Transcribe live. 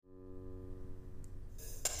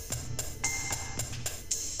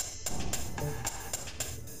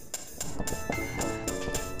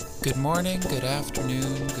Good morning, good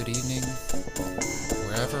afternoon, good evening,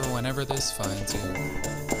 whenever this finds you.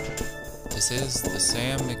 This is the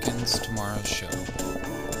Sam Mickens Tomorrow Show.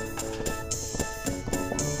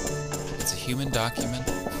 It's a human document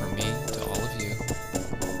from me to all of you,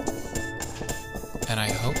 and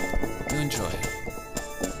I hope you enjoy it.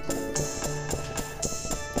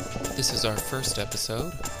 This is our first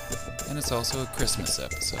episode, and it's also a Christmas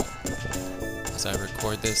episode. As I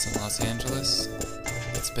record this in Los Angeles,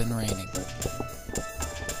 it's been raining.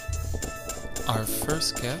 Our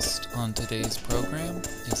first guest on today's program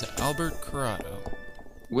is Albert Corrado.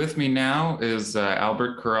 With me now is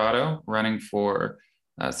Albert Corrado, running for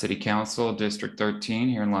City Council District 13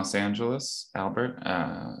 here in Los Angeles. Albert,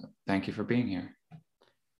 thank you for being here.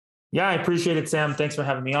 Yeah, I appreciate it, Sam. Thanks for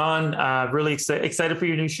having me on. Really excited for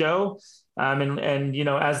your new show. And you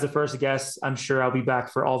know, as the first guest, I'm sure I'll be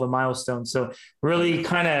back for all the milestones. So really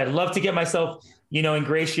kind of love to get myself, you know,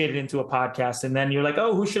 ingratiated into a podcast. And then you're like,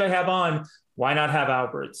 oh, who should I have on? Why not have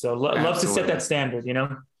Albert? So love to set that standard, you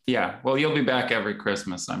know? Yeah. Well, you'll be back every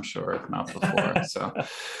Christmas, I'm sure, if not before. So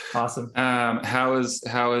awesome. How is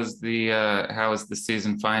the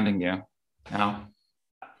season finding you now?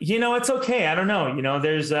 You know, it's okay. I don't know. You know,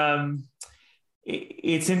 there's,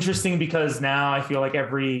 it's interesting because now I feel like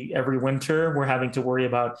every winter we're having to worry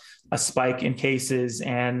about a spike in cases.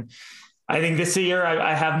 And I think this year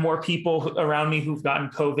I have more people around me who've gotten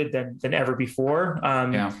COVID than ever before.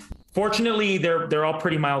 Fortunately, they're all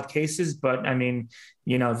pretty mild cases, but I mean,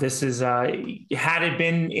 you know, this is, had it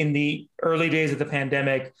been in the early days of the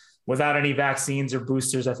pandemic without any vaccines or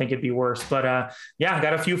boosters, I think it'd be worse. But yeah, I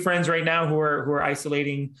got a few friends right now who are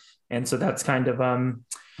isolating. And so that's kind of,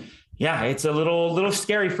 yeah, it's a little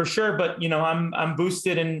scary for sure, but you know, I'm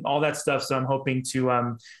boosted and all that stuff. So I'm hoping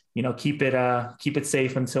to, you know, keep it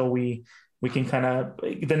safe until we can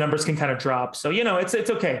the numbers can kind of drop. So, you know, it's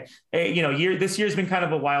okay. You know, this year's been kind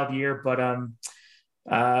of a wild year, but,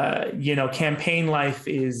 you know, campaign life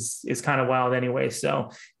is kind of wild anyway. So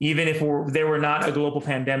even if there were not a global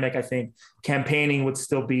pandemic, I think campaigning would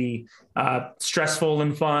still be, stressful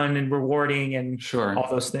and fun and rewarding and sure, all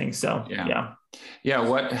those things. So, yeah.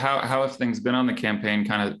 How have things been on the campaign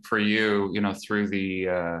kind of for you, you know, through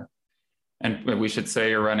the, and we should say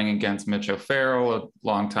you're running against Mitch O'Farrell, a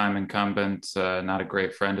longtime incumbent, not a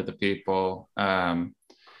great friend of the people.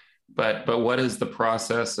 But what has the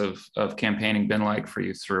process of campaigning been like for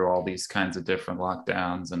you through all these kinds of different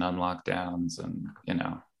lockdowns and unlockdowns and, you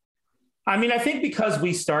know? I mean, I think because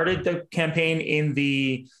we started the campaign in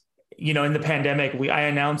the pandemic, I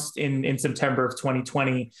announced in September of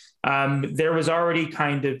 2020, there was already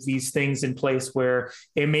kind of these things in place where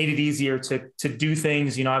it made it easier to do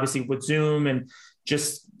things, you know, obviously with Zoom and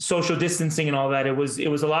just social distancing and all that. It was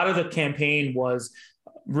a lot of the campaign was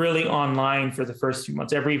really online for the first few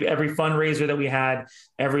months. Every fundraiser that we had,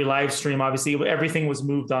 every live stream, obviously everything was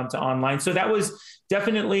moved on to online. So that was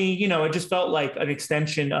definitely, you know, it just felt like an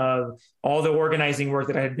extension of all the organizing work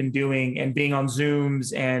that I had been doing and being on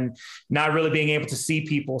Zooms and not really being able to see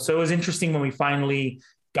people. So it was interesting when we finally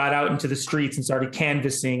got out into the streets and started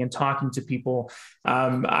canvassing and talking to people.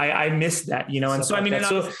 I missed that, you know, and so, I mean,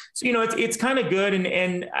 so you know, it's kind of good.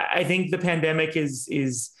 And I think the pandemic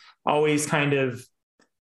is always kind of,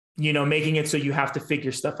 you know, making it so you have to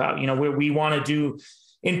figure stuff out, you know, where we want to do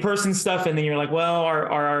in-person stuff. And then you're like, well,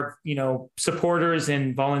 are you know, supporters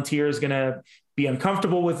and volunteers going to be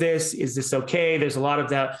uncomfortable with this? Is this okay? There's a lot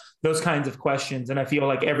of those kinds of questions. And I feel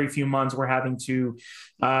like every few months we're having to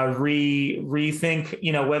rethink,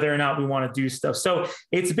 you know, whether or not we want to do stuff. So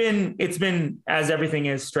it's been, as everything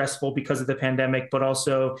is, stressful because of the pandemic, but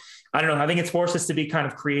also, I don't know, I think it's forced us to be kind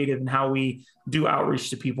of creative in how we do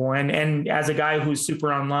outreach to people. And as a guy who's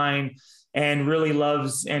super online and really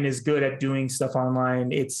loves and is good at doing stuff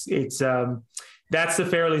online, it's that's the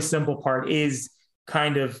fairly simple part, is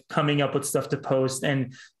kind of coming up with stuff to post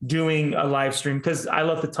and doing a live stream, because I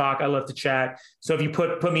love to talk, I love to chat. So if you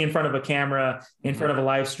put me in front of a camera, in front of a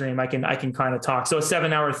live stream, I can kind of talk. So a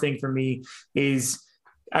 7-hour thing for me is,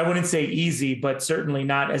 I wouldn't say easy, but certainly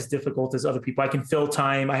not as difficult as other people. I can fill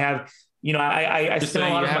time. I have, you know, I spend a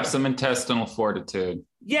lot of you have some intestinal fortitude.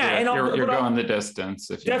 Yeah, and you're going the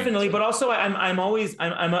distance. If definitely, but also I'm always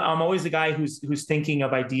the guy who's thinking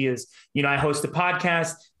of ideas. You know, I host a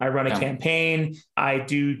podcast, I run a campaign, I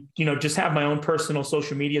do, you know, just have my own personal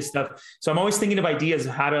social media stuff. So I'm always thinking of ideas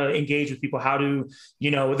of how to engage with people, how to,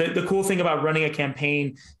 you know, the cool thing about running a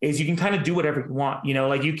campaign is you can kind of do whatever you want. You know,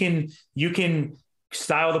 like you can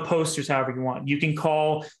style the posters however you want. You can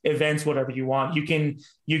call events whatever you want. You can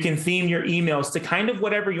theme your emails to kind of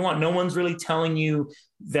whatever you want. No one's really telling you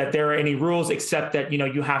that there are any rules, except that,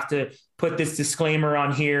 you have to put this disclaimer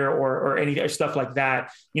on here, or any stuff like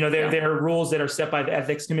that. There are rules that are set by the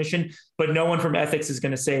Ethics Commission, but no one from ethics is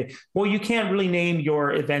going to say, well, you can't really name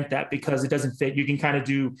your event that because it doesn't fit. You can kind of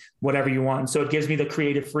do whatever you want. So it gives me the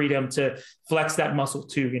creative freedom to flex that muscle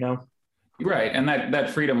too, Right. And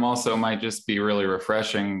that freedom also might just be really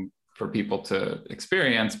refreshing for people to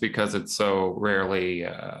experience because it's so rarely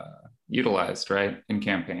utilized, right, in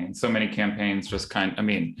campaigns. So many campaigns just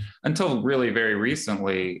until really very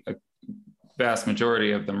recently, a vast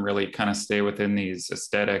majority of them really kind of stay within these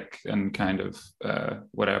aesthetic and kind of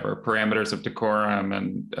whatever parameters of decorum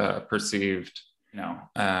and perceived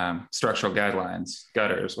structural guidelines,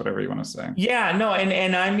 gutters, whatever you want to say. Yeah, no.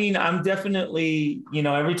 And I mean, I'm definitely,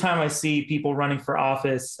 every time I see people running for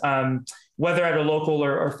office, whether at a local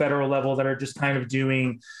or federal level, that are just kind of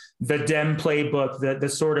doing the Dem playbook, the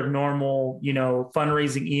sort of normal,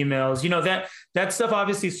 fundraising emails, that stuff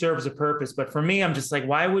obviously serves a purpose. But for me, I'm just like,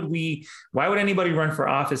 why would anybody run for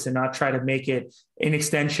office and not try to make it an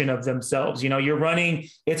extension of themselves? You're running,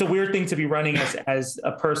 it's a weird thing to be running as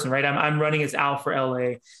a person, right? I'm running as Al for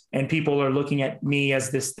LA, and people are looking at me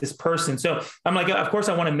as this person. So I'm like, of course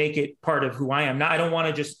I want to make it part of who I am. Now, I don't want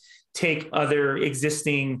to just take other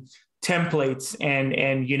existing templates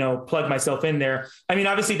and plug myself in there. I mean,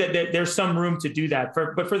 obviously that there's some room to do that,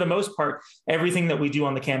 but for the most part, everything that we do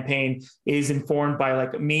on the campaign is informed by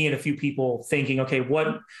like me and a few people thinking, okay,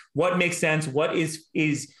 what makes sense, what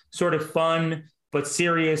is sort of fun but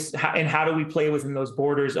serious, and how do we play within those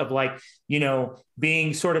borders of like,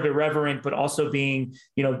 being sort of irreverent, but also being,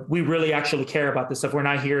 we really actually care about this stuff. We're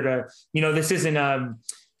not here to, this isn't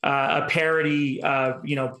a parody, a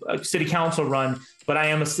city council run, but I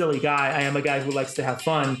am a silly guy. I am a guy who likes to have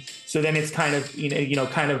fun. So then it's kind of,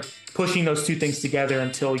 kind of pushing those two things together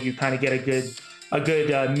until you kind of get a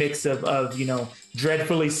good mix of,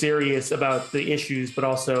 dreadfully serious about the issues, but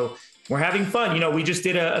also we're having fun. We just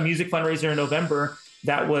did a music fundraiser in November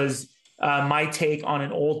that was my take on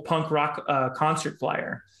an old punk rock concert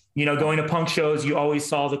flyer. Going to punk shows, you always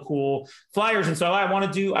saw the cool flyers. And so I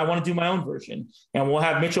want to do my own version, and we'll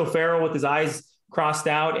have Mitch O'Farrell with his eyes crossed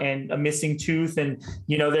out and a missing tooth. And,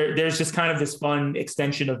 there's just kind of this fun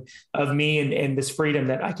extension of me and this freedom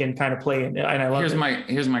that I can kind of play in. And I love it.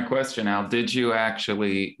 Here's my question, Al. Did you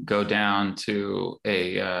actually go down to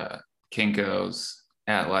a Kinko's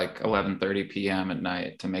at like 11:30 p.m. at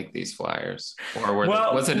night to make these flyers, or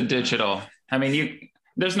was it a digital? I mean,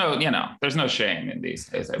 there's no shame in these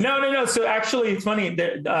days. No. So actually, it's funny.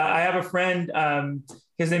 I have a friend.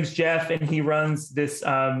 His name's Jeff, and he runs this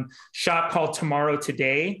shop called Tomorrow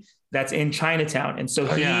Today that's in Chinatown. And so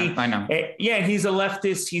I know. And he's a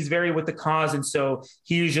leftist. He's very with the cause. And so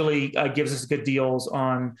he usually gives us good deals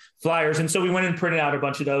on flyers. And so we went and printed out a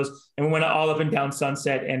bunch of those, and we went all up and down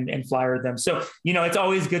Sunset and flyered them. So, it's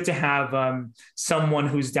always good to have someone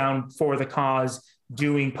who's down for the cause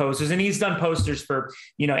doing posters. And he's done posters for,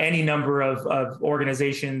 any number of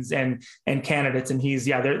organizations and candidates. And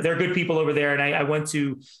they're good people over there. And I went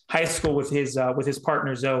to high school with his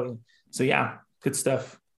partner, Zoe. So yeah, good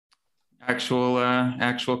stuff.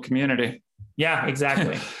 Actual community. Yeah,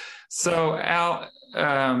 exactly. So Al,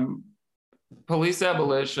 police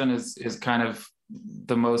abolition is kind of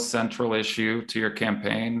the most central issue to your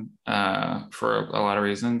campaign for a lot of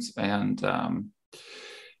reasons. And,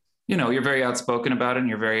 you're very outspoken about it, and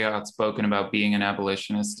you're very outspoken about being an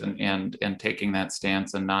abolitionist and taking that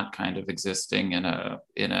stance and not kind of existing in a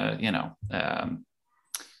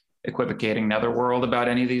equivocating netherworld about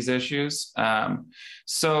any of these issues.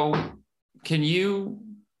 So can you,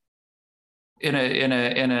 in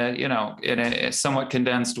a somewhat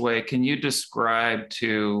condensed way, can you describe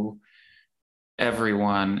to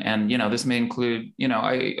everyone, and this may include,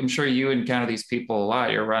 I'm sure you encounter these people a lot,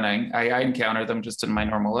 you're running, I encounter them just in my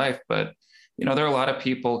normal life, but there are a lot of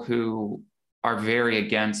people who are very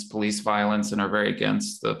against police violence and are very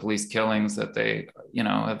against the police killings that they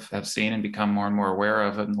have seen and become more and more aware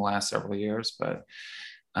of in the last several years. But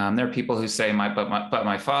there are people who say but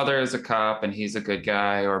my father is a cop and he's a good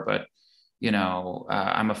guy, or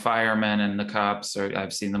I'm a fireman and the cops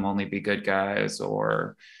I've seen them only be good guys,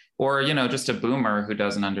 or just a boomer who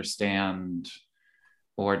doesn't understand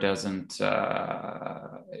or isn't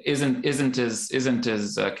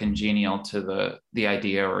as congenial to the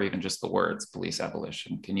idea or even just the words police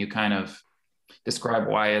abolition. Can you kind of describe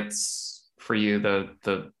why it's for you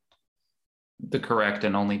the correct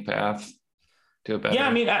and only path? do it better?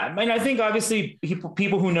 Yeah, I think obviously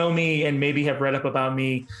people who know me and maybe have read up about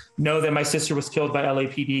me know that my sister was killed by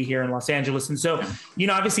LAPD here in Los Angeles. And so,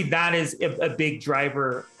 obviously that is a big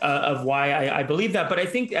driver of why I believe that. But I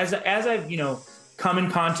think as I've, come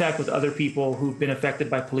in contact with other people who've been affected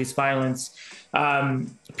by police violence,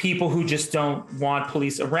 people who just don't want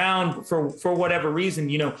police around for whatever reason,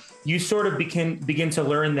 you sort of begin to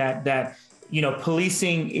learn that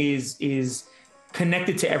policing is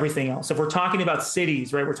connected to everything else. If we're talking about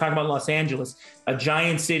cities, right, we're talking about Los Angeles, a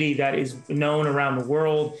giant city that is known around the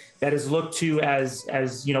world, that is looked to as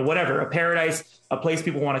whatever, a paradise, a place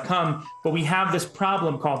people want to come. But we have this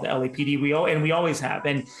problem called the LAPD. We always have.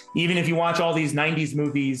 And even if you watch all these 90s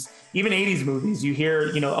movies, even 80s movies, you hear,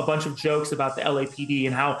 a bunch of jokes about the LAPD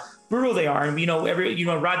and how brutal they are.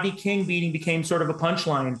 And, Rodney King beating became sort of a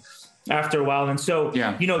punchline after a while. And so,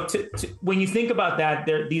 when you think about that,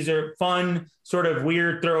 these are fun, sort of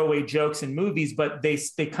weird throwaway jokes in movies, but they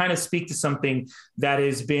kind of speak to something that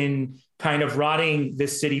has been kind of rotting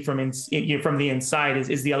this city from the inside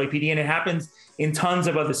is the LAPD. And it happens in tons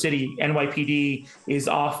of other cities. NYPD is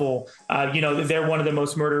awful. They're one of the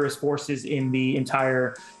most murderous forces in the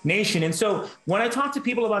entire nation. And so when I talk to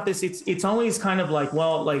people about this, it's always kind of like,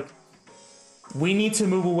 we need to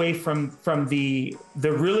move away from the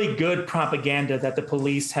really good propaganda that the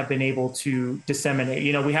police have been able to disseminate.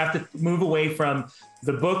 We have to move away from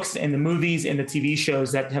the books and the movies and the TV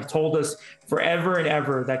shows that have told us forever and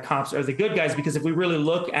ever that cops are the good guys. Because if we really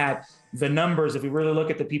look at the numbers, if we really look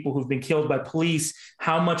at the people who've been killed by police,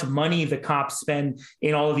 how much money the cops spend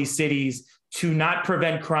in all of these cities to not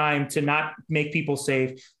prevent crime, to not make people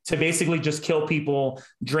safe, to basically just kill people,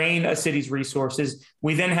 drain a city's resources,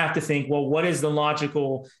 we then have to think, well, what is the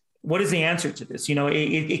answer to this?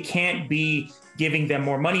 It can't be giving them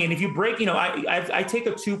more money. And if you break, I take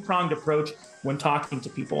a two-pronged approach when talking to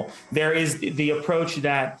people. There is the approach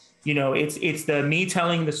that, it's me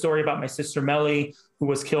telling the story about my sister Melly, who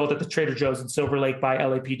was killed at the Trader Joe's in Silver Lake by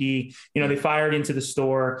LAPD. They fired into the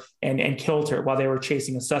store and killed her while they were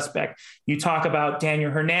chasing a suspect. You talk about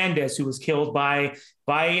Daniel Hernandez, who was killed by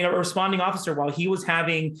a responding officer while he was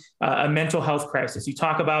having a mental health crisis. You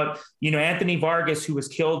talk about, Anthony Vargas, who was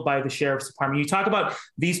killed by the sheriff's department. You talk about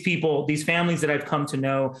these people, these families that I've come to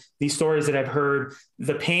know, these stories that I've heard,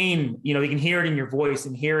 the pain, you can hear it in your voice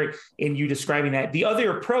and hear it in you describing that. The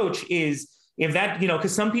other approach is, if that,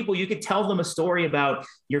 because some people, you could tell them a story about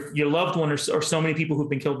your loved one or so many people who've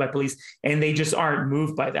been killed by police, and they just aren't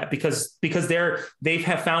moved by that because they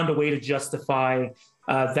have found a way to justify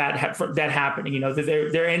that happening.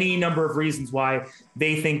 There are any number of reasons why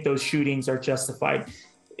they think those shootings are justified.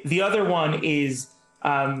 The other one is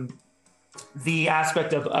the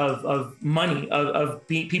aspect of money, of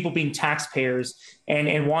people being taxpayers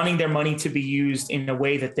and wanting their money to be used in a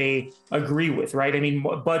way that they agree with, right?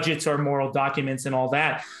 Budgets are moral documents and all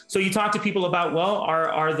that. So you talk to people about, well,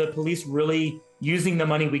 are the police really using the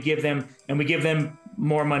money we give them, and we give them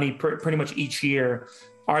more money pretty much each year?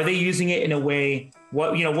 Are they using it in a way,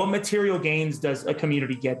 what material gains does a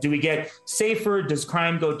community get? Do we get safer? Does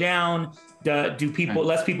crime go down? Do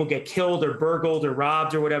less people get killed or burgled or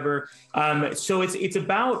robbed or whatever? So it's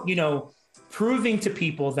about, proving to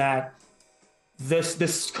people that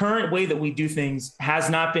this current way that we do things has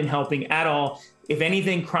not been helping at all. If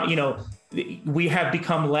anything, we have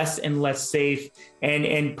become less and less safe,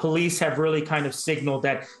 and police have really kind of signaled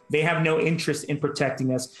that they have no interest in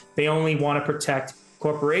protecting us. They only want to protect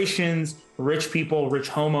corporations, rich people, rich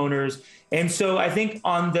homeowners. And so I think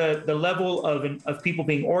on the level of people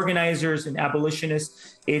being organizers and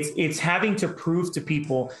abolitionists, it's having to prove to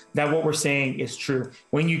people that what we're saying is true.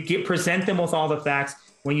 When you present them with all the facts,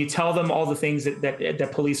 when you tell them all the things that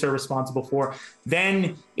police are responsible for,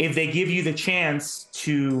 then if they give you the chance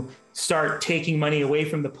to start taking money away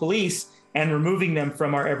from the police and removing them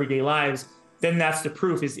from our everyday lives, then that's the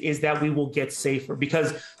proof is that we will get safer,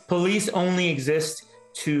 because police only exist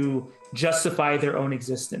to justify their own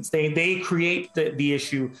existence. They create the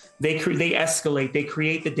issue. They escalate. They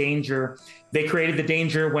create the danger. They created the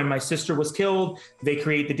danger when my sister was killed. They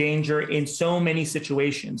create the danger in so many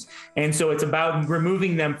situations. And so it's about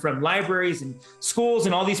removing them from libraries and schools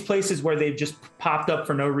and all these places where they've just popped up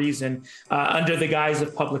for no reason under the guise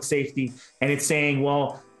of public safety. And it's saying,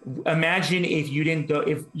 well, imagine if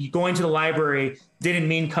going to the library didn't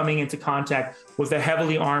mean coming into contact with a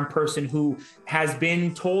heavily armed person who has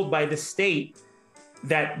been told by the state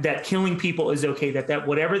that killing people is okay, that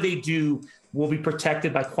whatever they do will be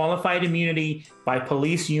protected by qualified immunity, by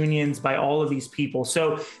police unions, by all of these people.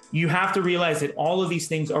 So you have to realize that all of these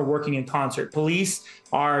things are working in concert. Police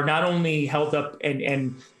are not only held up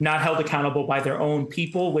and not held accountable by their own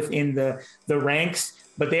people within the ranks,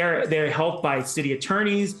 but they're helped by city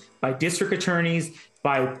attorneys, by district attorneys,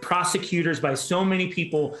 by prosecutors, by so many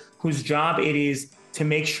people whose job it is to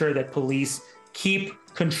make sure that police keep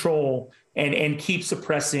control and keep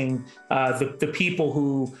suppressing the people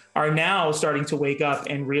who are now starting to wake up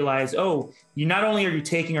and realize, oh, you not only are you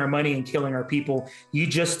taking our money and killing our people, you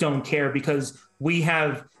just don't care because we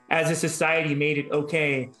have, as a society, made it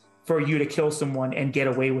okay for you to kill someone and get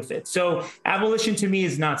away with it. So abolition to me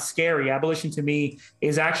is not scary. Abolition to me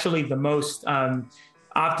is actually the most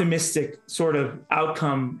optimistic sort of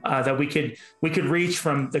outcome that we could reach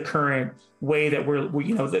from the current way that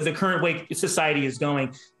the current way society is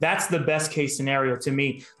going. That's the best case scenario to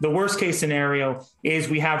me. The worst case scenario is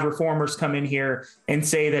we have reformers come in here and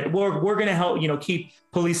say that we're going to help, keep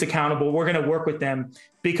police accountable. We're going to work with them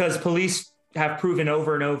because police have proven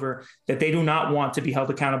over and over that they do not want to be held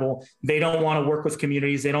accountable. They don't want to work with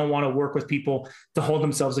communities. They don't want to work with people to hold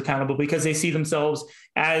themselves accountable because they see themselves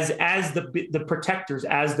as the protectors,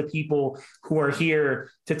 as the people who are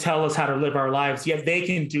here to tell us how to live our lives. Yet they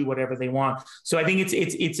can do whatever they want. So I think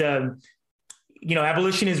it's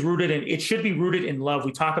abolition is rooted in, it should be rooted in love.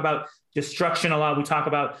 We talk about destruction a lot. We talk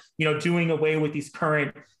about, doing away with these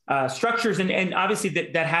current structures. And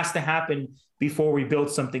obviously that has to happen before we build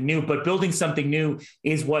something new. But building something new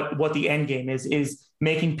is what the end game is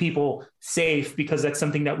making people safe, because that's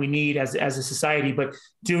something that we need as a society, but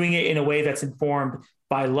doing it in a way that's informed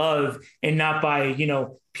by love and not by,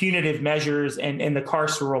 punitive measures and the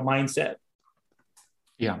carceral mindset.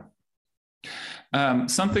 Yeah.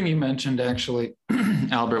 Something you mentioned actually,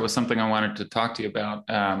 Albert, was something I wanted to talk to you about.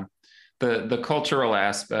 The cultural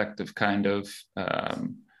aspect of kind of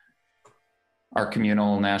our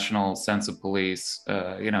communal national sense of police.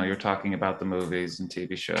 You're talking about the movies and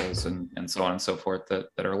TV shows and so on and so forth that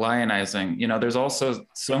are lionizing. There's also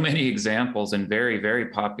so many examples in very, very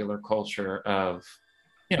popular culture of,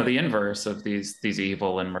 the inverse of these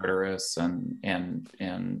evil and murderous and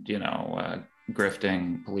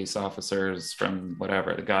grifting police officers, from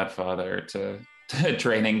whatever, The Godfather to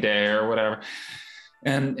Training Day or whatever.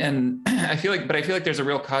 And I feel like there's a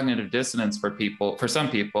real cognitive dissonance for some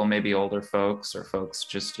people, maybe older folks or folks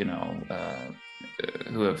just, who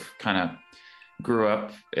have kind of grew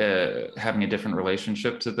up having a different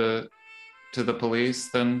relationship to the police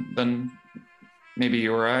than maybe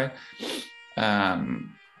you or I.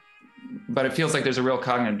 But it feels like there's a real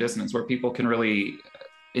cognitive dissonance where people can really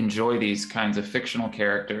enjoy these kinds of fictional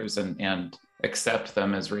characters and accept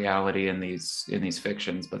them as reality in these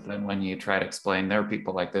fictions, but then when you try to explain there are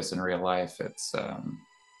people like this in real life,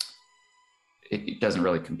 it doesn't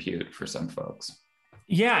really compute for some folks.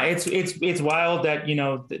 Yeah, it's wild that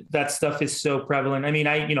that stuff is so prevalent. I mean,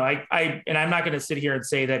 and I'm not going to sit here and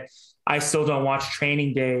say that I still don't watch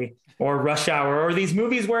Training Day or Rush Hour or these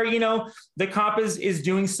movies where the cop is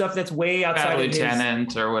doing stuff that's way outside of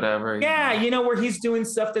Lieutenant or whatever. Yeah, where he's doing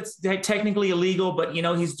stuff that's technically illegal, but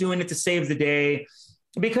he's doing it to save the day.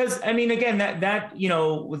 Because I mean, again, that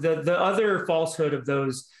the other falsehood of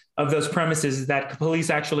those premises is that police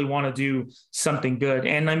actually want to do something good.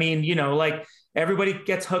 And I mean, like everybody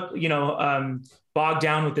gets hooked, bogged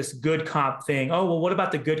down with this good cop thing. Oh, well, what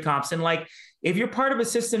about the good cops? And like, if you're part of a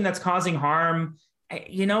system that's causing harm,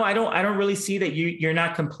 I don't really see that you're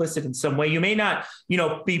not complicit in some way. You may not,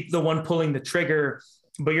 be the one pulling the trigger,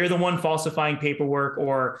 but you're the one falsifying paperwork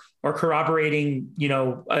or corroborating,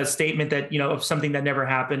 a statement that, of something that never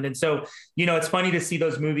happened. And so, it's funny to see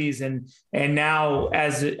those movies and now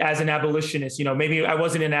as an abolitionist, maybe I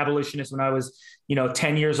wasn't an abolitionist when I was,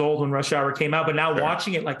 10 years old when Rush Hour came out, but now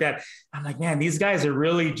watching it like that, I'm like, man, these guys are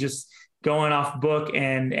really just going off book.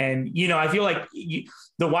 And I feel like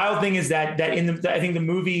the wild thing is that I think the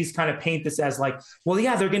movies kind of paint this as like, well,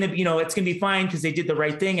 yeah, they're going to, it's going to be fine because they did the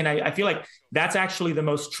right thing. And I feel like that's actually the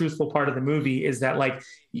most truthful part of the movie is that like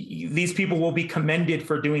these people will be commended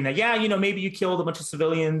for doing that. Yeah. Maybe you killed a bunch of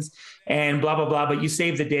civilians and blah, blah, blah, but you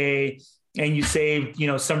saved the day and you saved,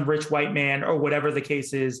 some rich white man or whatever the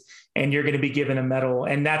case is, and you're going to be given a medal.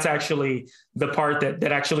 And that's actually the part that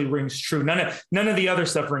actually rings true. None of the other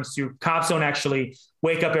stuff rings true. Cops don't actually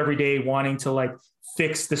wake up every day wanting to like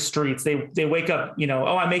fix the streets. They wake up,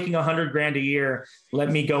 oh, I'm making $100,000 a year. Let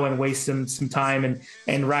me go and waste some time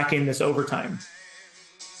and rack in this overtime.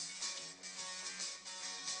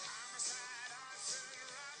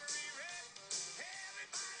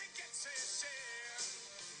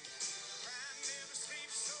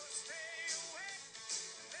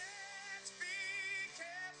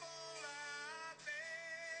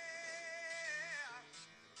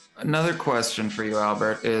 Another question for you,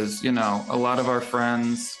 Albert, is, a lot of our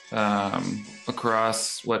friends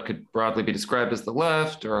across what could broadly be described as the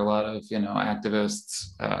left, or a lot of,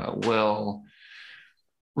 activists will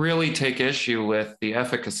really take issue with the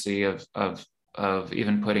efficacy of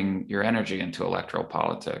even putting your energy into electoral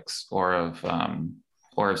politics, or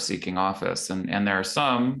of seeking office. And there are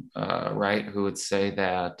some, right, who would say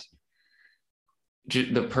that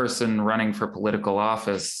the person running for political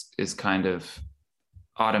office is kind of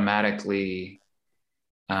automatically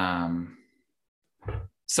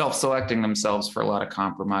self-selecting themselves for a lot of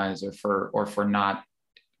compromise, or for not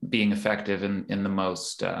being effective in the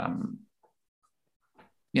most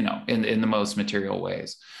in the most material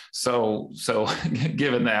ways. So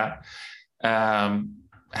given that,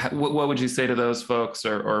 what would you say to those folks,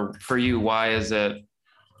 or for you, why has it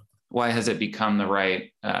become the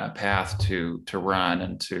right path to run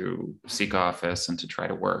and to seek office and to try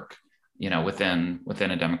to work,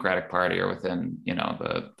 within a Democratic Party, or within,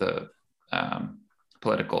 the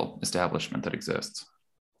political establishment that exists?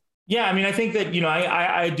 Yeah, I mean, I think that,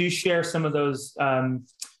 I do share some of those, thoughts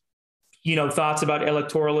about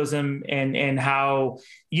electoralism, and how,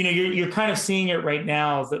 you're kind of seeing it right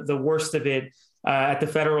now, the worst of it at the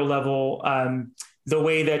federal level, the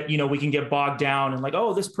way that, we can get bogged down and like,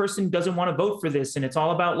 oh, this person doesn't want to vote for this. And it's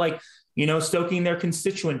all about like, stoking their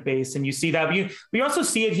constituent base. And you see that we also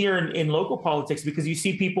see it here in local politics, because you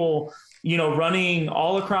see people, running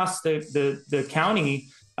all across the county,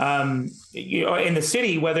 in the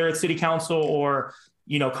city, whether it's city council or,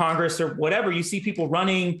 Congress or whatever. You see people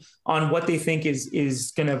running on what they think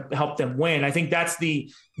is going to help them win. I think that's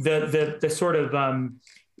the sort of,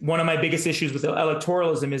 one of my biggest issues with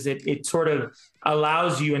electoralism is it sort of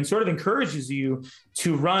allows you and sort of encourages you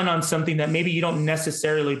to run on something that maybe you don't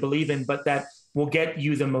necessarily believe in, but that will get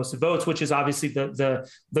you the most votes, which is obviously the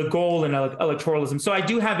goal in electoralism. So I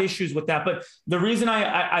do have issues with that. But the reason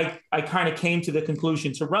I kind of came to the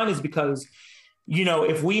conclusion to run is because,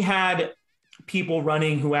 if we had people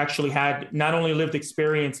running who actually had not only lived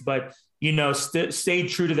experience, but, stayed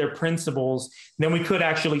true to their principles, then we could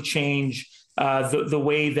actually change the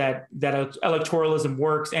way that electoralism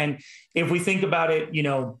works. And if we think about it,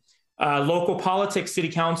 local politics, city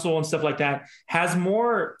council and stuff like that has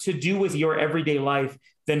more to do with your everyday life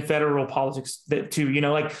than federal politics too.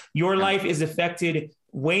 Like your life is affected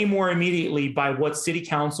way more immediately by what city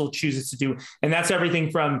council chooses to do. And that's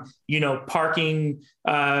everything from, parking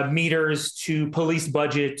meters to police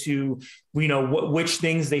budget to, which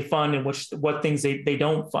things they fund and what things they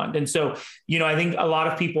don't fund. And so, I think a lot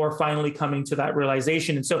of people are finally coming to that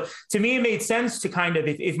realization. And so to me, it made sense to kind of,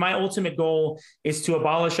 if my ultimate goal is to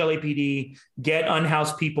abolish LAPD, get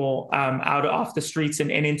unhoused people off the streets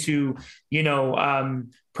and into,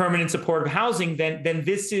 permanent supportive housing, then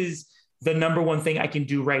this is the number one thing I can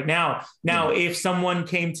do right now. Now, if someone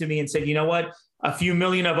came to me and said, you know what, a few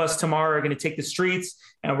million of us tomorrow are going to take the streets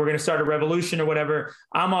and we're going to start a revolution or whatever,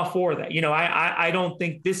 I'm all for that. I don't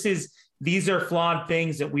think these are flawed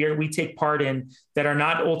things that we take part in that are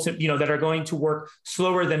not ultimate, that are going to work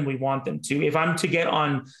slower than we want them to. If I'm to get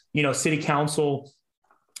on, city council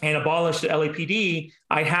and abolish the LAPD,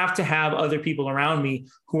 I have to have other people around me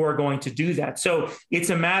who are going to do that. So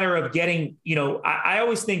it's a matter of getting, I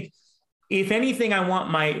always think, if anything, I want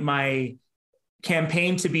my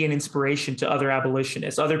campaign to be an inspiration to other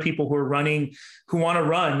abolitionists, other people who are running, who want to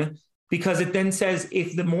run, because it then says,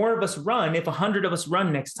 if the more of us run, if 100 of us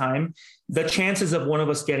run next time, the chances of one of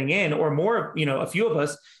us getting in, or more, a few of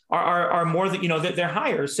us are more than, they're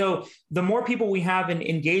higher. So the more people we have in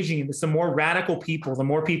engaging in this, the more radical people, the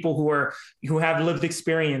more people who have lived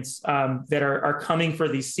experience that are coming for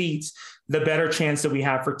these seats, the better chance that we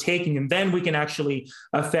have for taking them. Then we can actually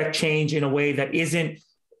affect change in a way that isn't,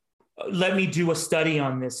 let me do a study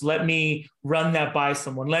on this. Let me run that by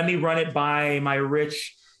someone. Let me run it by my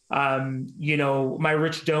rich, my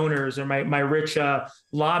rich donors or my rich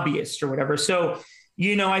lobbyists or whatever. So,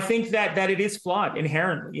 I think that it is flawed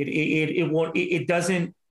inherently.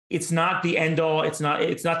 It's not the end all. It's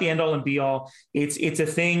not the end all and be all. It's a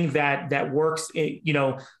thing that works,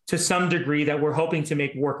 to some degree, that we're hoping to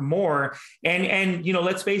make work more. And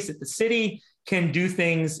let's face it, the city can do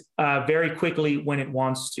things very quickly when it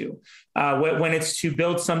wants to. When it's to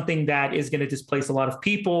build something that is going to displace a lot of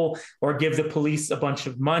people or give the police a bunch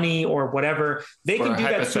of money or whatever, they can do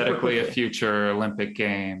that super quickly. A future Olympic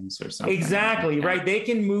Games or something. Exactly, right. They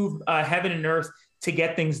can move heaven and earth to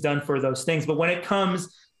get things done for those things. But when it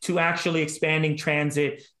comes to actually expanding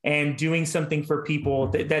transit and doing something for people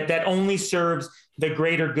that only serves the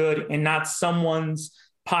greater good and not someone's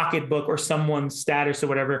pocketbook or someone's status or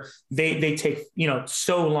whatever, they take,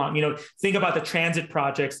 so long. Think about the transit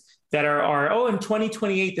projects that are in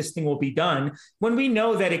 2028, this thing will be done, when we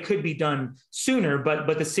know that it could be done sooner,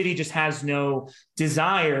 but the city just has no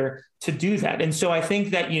desire to do that. And so I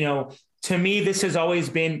think that, to me, this has always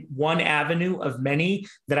been one avenue of many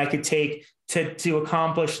that I could take to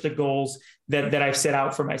accomplish the goals that I've set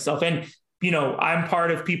out for myself. And I'm part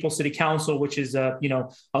of People's City Council, which is a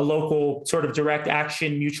local sort of direct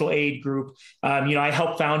action mutual aid group. I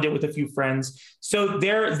helped found it with a few friends. So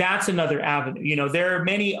that's another avenue. There are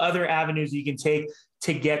many other avenues you can take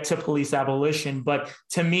to get to police abolition. But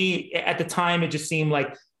to me, at the time, it just seemed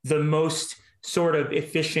like the most sort of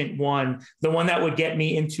efficient one, the one that would get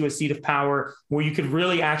me into a seat of power where you could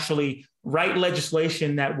really actually write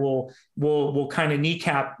legislation that will kind of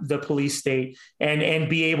kneecap the police state and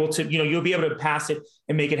be able to, you'll be able to pass it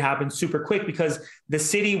and make it happen super quick, because the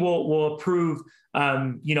city will approve,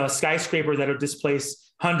 a skyscraper that will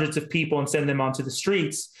displace hundreds of people and send them onto the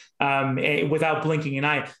streets without blinking an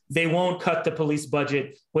eye. They won't cut the police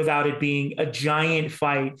budget without it being a giant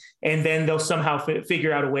fight. And then they'll somehow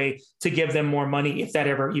figure out a way to give them more money if that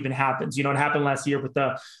ever even happens. It happened last year with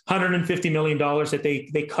the $150 million that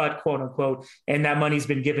they cut, quote unquote, and that money's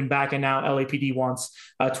been given back. And now LAPD wants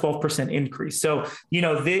a 12% increase. So,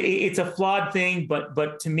 it's a flawed thing,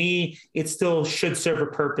 but to me, it still should serve a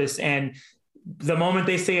purpose. And the moment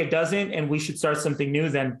they say it doesn't and we should start something new,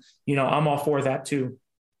 then, I'm all for that too.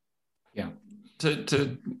 Yeah.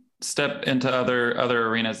 To step into other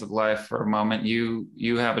arenas of life for a moment,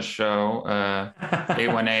 you have a show,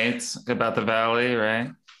 818 about the Valley,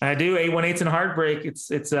 right? I do. 818 and Heartbreak.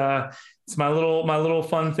 It's my little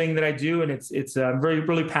fun thing that I do, and it's I'm very,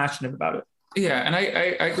 really passionate about it. Yeah, and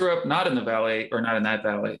I grew up not in the Valley, or not in that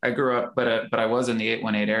Valley. I grew up, but I was in the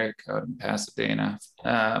 818 area code in Pasadena.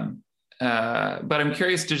 But I'm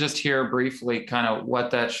curious to just hear briefly kind of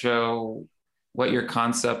what that show, what your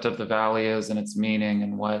concept of the Valley is and its meaning,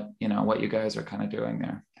 and what you guys are kind of doing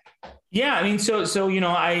there. Yeah, I mean, so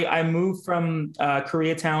I moved from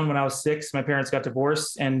Koreatown when I was 6. My parents got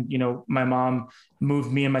divorced, and my mom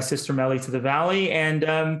moved me and my sister Melly to the Valley, and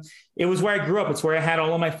it was where I grew up. It's where I had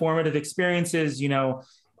all of my formative experiences.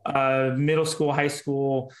 Middle school, high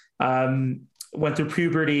school. Went through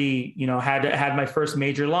puberty, had my first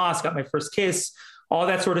major loss, got my first kiss, all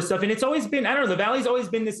that sort of stuff. And it's always been, I don't know, the Valley's always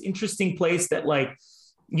been this interesting place that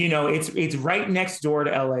it's right next door to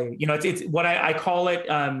LA. It's what I call it.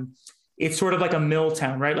 It's sort of like a mill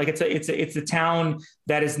town, right? Like it's a town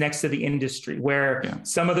that is next to the industry where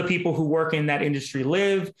some of the people who work in that industry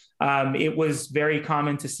live. It was very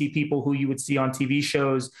common to see people who you would see on TV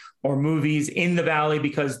shows or movies in the Valley,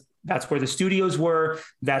 because that's where the studios were.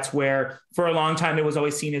 That's where, for a long time, it was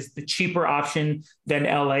always seen as the cheaper option than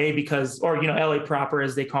LA or LA proper,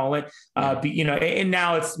 as they call it. And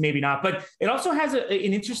now it's maybe not, but it also has an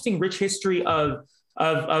interesting, rich history of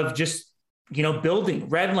just, building,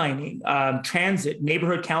 redlining, transit,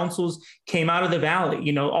 neighborhood councils came out of the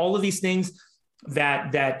Valley, all of these things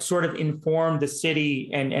that sort of informed the city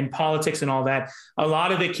and politics and all that. A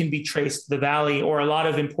lot of it can be traced to the Valley, or a lot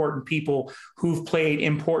of important people who've played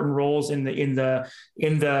important roles in the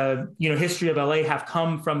history of LA have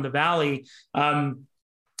come from the Valley. And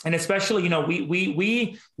especially,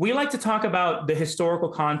 we like to talk about the historical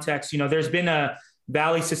context. There's been a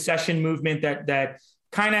Valley secession movement that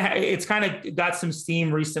it's kind of got some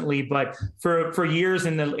steam recently, but for years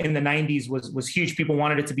in the 90s was huge. People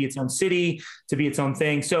wanted it to be its own city, to be its own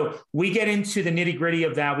thing. So we get into the nitty gritty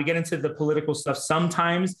of that. We get into the political stuff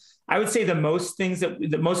sometimes. I would say most of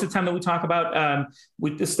the time that we talk about,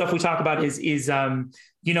 the stuff we talk about is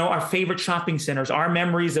our favorite shopping centers, our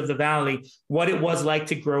memories of the Valley, what it was like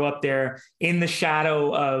to grow up there in the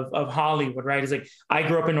shadow of Hollywood, right? It's like, I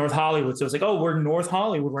grew up in North Hollywood. So it's like, oh, we're North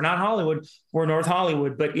Hollywood. We're not Hollywood. We're North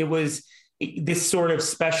Hollywood. But it was this sort of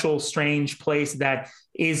special, strange place that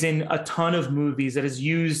is in a ton of movies, that is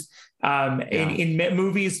used in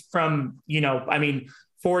movies from,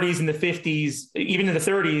 40s and the 50s, even in the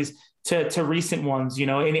 30s, to recent ones,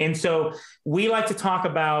 and so we like to talk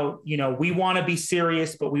about, we want to be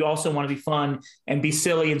serious, but we also want to be fun and be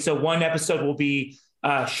silly. And so one episode will be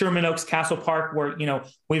Sherman Oaks Castle Park, where,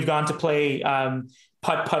 we've gone to play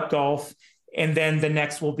putt golf. And then the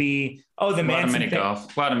next will be, the Manson mini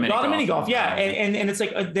golf. A lot of mini golf. Yeah. And it's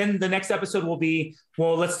like, then the next episode will be,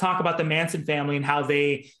 well, let's talk about the Manson family and how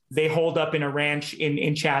they hold up in a ranch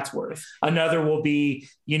in Chatsworth. Another will be,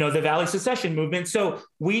 the Valley secession movement. So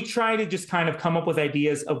we try to just kind of come up with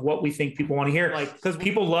ideas of what we think people want to hear. Because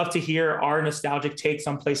people love to hear our nostalgic takes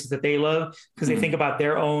on places that they love, because they think about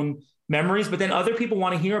their own memories, but then other people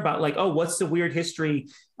want to hear about like, oh, what's the weird history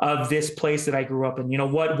of this place that I grew up in? You know,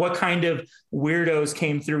 what kind of weirdos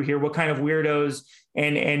came through here? What kind of weirdos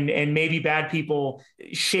and maybe bad people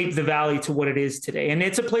shape the valley to what it is today? And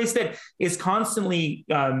it's a place that is constantly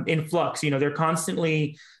in flux. You know, they're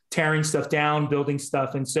constantly tearing stuff down, building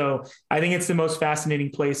stuff. And so I think it's the most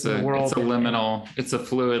fascinating place in the world. It's a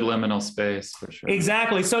fluid liminal space for sure.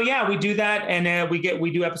 Exactly. So yeah, we do that. And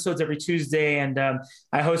we do episodes every Tuesday. And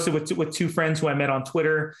I host it with two friends who I met on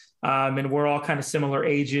Twitter. And we're all kind of similar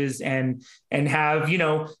ages and have, you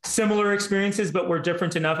know, similar experiences, but we're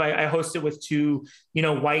different enough. I host it with two, you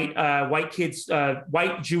know, white kids,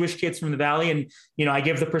 white Jewish kids from the Valley. And, you know, I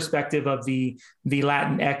give the perspective of the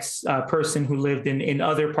Latinx person who lived in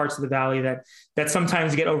other parts of the Valley that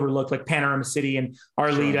sometimes get overlooked, like Panorama City and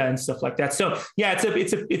Arleta and stuff like that. So yeah,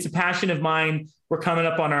 it's a passion of mine. We're coming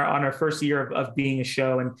up on our first year of being a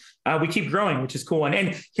show, and we keep growing, which is cool.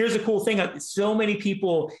 And here's a cool thing. So many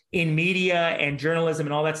people in media and journalism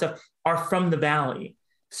and all that stuff are from the Valley.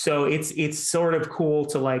 So it's sort of cool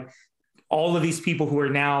to like, all of these people who are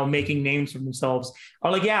now making names for themselves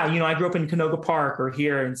are like, yeah, you know, I grew up in Canoga Park or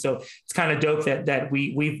here. And so it's kind of dope that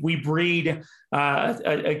we breed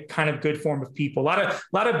a kind of good form of people. A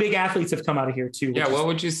lot of big athletes have come out of here too. Yeah. What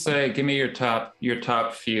would you say? Give me your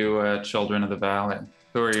top few children of the Valley.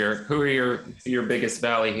 Who are your biggest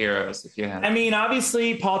Valley heroes, if you have? I mean,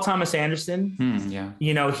 obviously Paul Thomas Anderson. Yeah.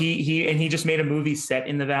 You know, he just made a movie set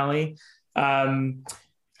in the Valley.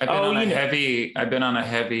 I've been on a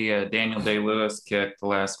heavy Daniel Day-Lewis kick the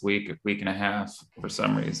last week and a half for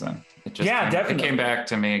some reason. It came back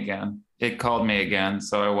to me again. It called me again.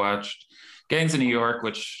 So I watched Gangs of New York,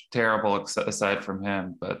 which terrible aside from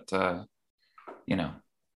him, but you know,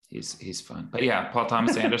 he's fun. But yeah, Paul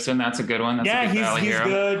Thomas Anderson, that's a good one. That's a good Valley hero.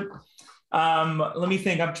 Good. Let me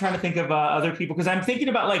think. I'm trying to think of other people because I'm thinking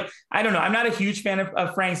about like, I don't know. I'm not a huge fan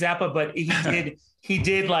of Frank Zappa, but he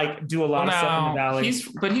did like do a lot of stuff in the Valley.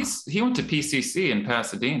 He went to PCC in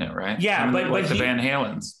Pasadena, right? Yeah, but the Van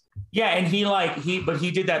Halens. Yeah, and he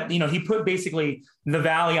did that. You know, he put basically the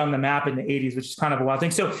Valley on the map in the '80s, which is kind of a wild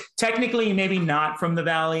thing. So technically, maybe not from the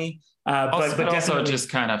Valley, but also just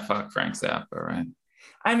kind of fuck Frank Zappa, right?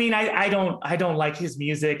 I mean, I don't like his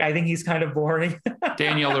music. I think he's kind of boring.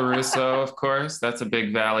 Daniel LaRusso, of course. That's a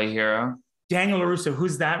big Valley hero. Daniel LaRusso.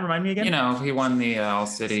 Who's that? Remind me again. You know, he won the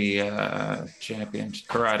All-City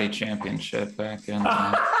karate championship back in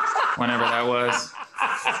whenever that was.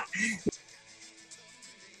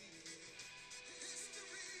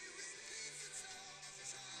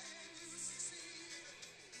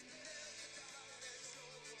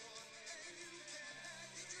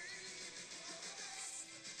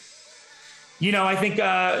 You know, I think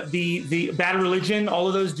the Bad Religion, all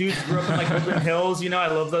of those dudes grew up in like Woodland Hills. You know, I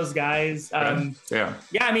love those guys. Yeah.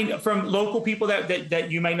 I mean, from local people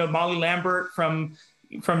that you might know, Molly Lambert from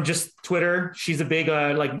just Twitter. She's a big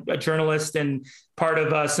like a journalist and part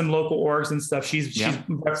of some local orgs and stuff. She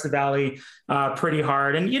reps the Valley pretty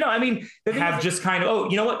hard. And you know, I mean, they have just kind of. Oh,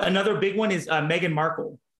 you know what? Another big one is Meghan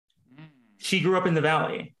Markle. She grew up in the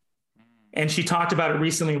Valley. And she talked about it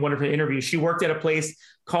recently in one of her interviews. She worked at a place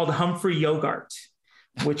called Humphrey Yogurt,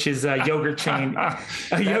 which is a yogurt chain,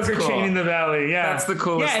 chain in the Valley. Yeah, that's the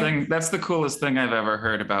coolest thing. That's the coolest thing I've ever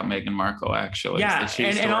heard about Meghan Markle. Actually, yeah, she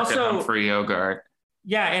used to work at Humphrey Yogurt.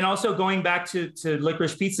 Yeah, and also going back to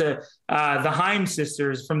Licorice Pizza, the Haim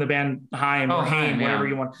sisters from the band Haim, whatever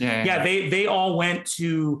you want. Yeah, they all went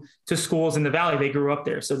to schools in the Valley. They grew up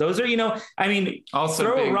there, so those are, you know, I mean,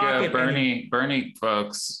 also big Bernie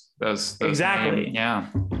folks. Those exactly. Yeah.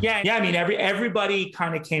 I mean, everybody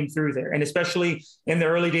kind of came through there, and especially in the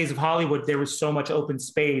early days of Hollywood, there was so much open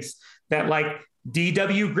space that like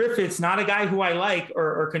D.W. Griffith's not a guy who I like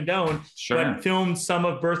or condone, but filmed some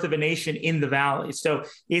of Birth of a Nation in the Valley. So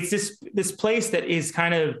it's this place that is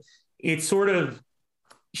kind of, it's sort of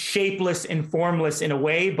shapeless and formless in a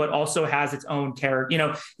way, but also has its own character. You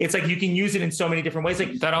know, it's like you can use it in so many different ways.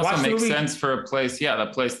 Like that also makes sense for a place. Yeah,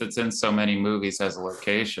 the place that's in so many movies as a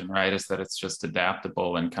location, right? Is that it's just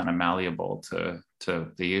adaptable and kind of malleable to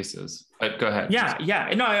the uses. But go ahead.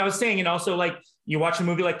 Yeah. No, I was saying, and also like you watch a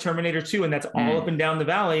movie like Terminator 2, and that's all up and down the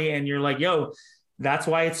Valley, and you're like, yo. That's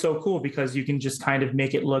why it's so cool, because you can just kind of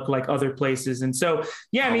make it look like other places. And so,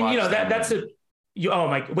 yeah, I mean, you know, oh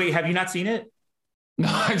my, wait, have you not seen it? No,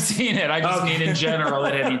 I've seen it. I just mean in general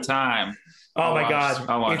at any time. Oh my God.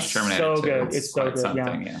 I'll watch Terminator 2. So good. It's so good.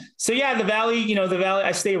 Yeah. So yeah, the Valley, you know,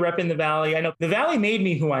 I stay repping the Valley. I know the Valley made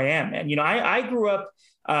me who I am. And, you know, I grew up,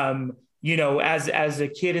 you know, as a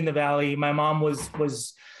kid in the Valley. My mom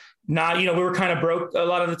was not, you know, we were kind of broke a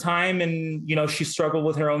lot of the time, and, you know, she struggled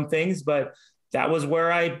with her own things, but that was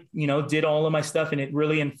where I, did all of my stuff. And it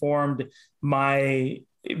really informed my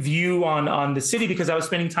view on the city, because I was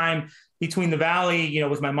spending time between the Valley,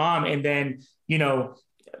 with my mom, and then,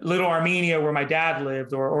 Little Armenia, where my dad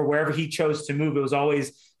lived, or wherever he chose to move. It was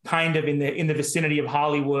always kind of in the vicinity of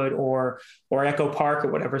Hollywood or Echo Park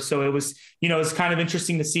or whatever. So it was, it's kind of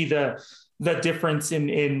interesting to see the difference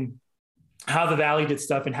in how the Valley did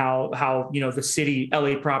stuff and how the city,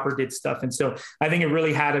 LA proper, did stuff. And so I think it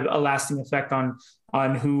really had a lasting effect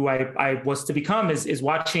on who I was to become, is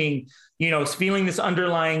watching, feeling this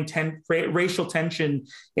underlying racial tension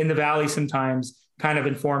in the Valley sometimes kind of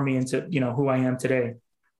informed me into, who I am today.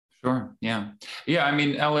 Sure. Yeah. Yeah. I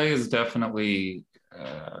mean, LA is definitely,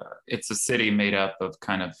 it's a city made up of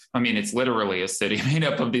it's literally a city made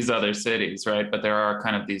up of these other cities, right? But there are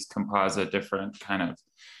kind of these composite different kind of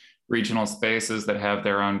regional spaces that have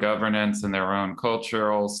their own governance and their own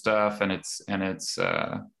cultural stuff. And it's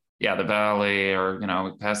the Valley, or,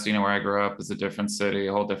 Pasadena, where I grew up, is a different city,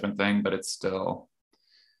 a whole different thing, but it's still,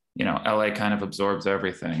 LA kind of absorbs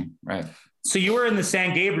everything, right? So you were in the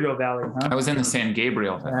San Gabriel Valley, huh? I was in the San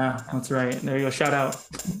Gabriel Valley. Yeah, that's right. There you go. Shout out.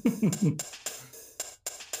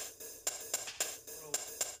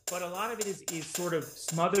 But a lot of it is sort of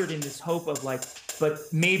smothered in this hope of like, but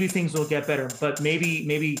maybe things will get better, but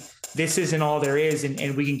maybe this isn't all there is,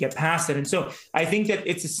 and we can get past it. And so I think that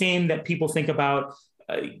it's the same that people think about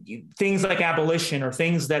things like abolition, or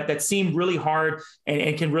things that seem really hard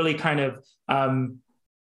and can really kind of,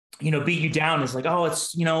 beat you down. Is like, oh,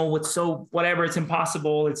 it's, it's so whatever, it's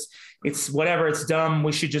impossible. It's whatever, it's dumb.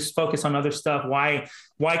 We should just focus on other stuff. Why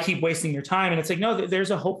keep wasting your time? And it's like, no,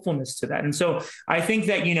 there's a hopefulness to that. And so I think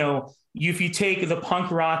that, if you take the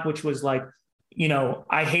punk rock, which was like,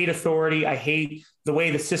 I hate authority. I hate the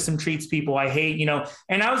way the system treats people. I hate,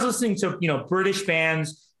 and I was listening to, British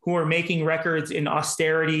bands who are making records in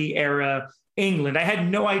austerity era England. I had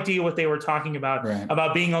no idea what they were talking about, right,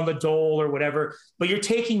 about being on the dole or whatever. But you're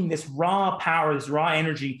taking this raw power, this raw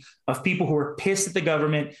energy of people who are pissed at the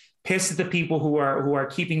government, pissed at the people who are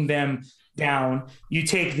keeping them down. You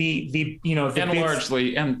take the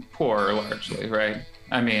largely poor, right?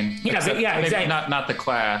 I mean, exactly. Not the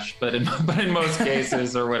Clash, but in most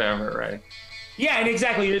cases, or whatever, right? Yeah, and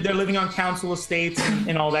exactly. They're living on council estates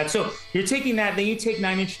and all that. So you're taking that. Then you take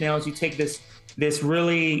Nine Inch Nails. You take this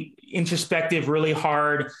really introspective, really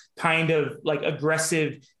hard, kind of like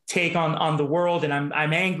aggressive take on the world, and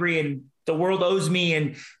I'm angry, and the world owes me,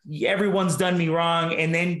 and everyone's done me wrong.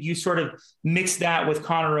 And then you sort of mix that with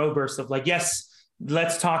Conor Oberst of like, yes,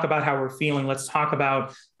 let's talk about how we're feeling. Let's talk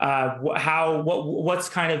about what's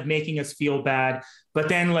kind of making us feel bad. But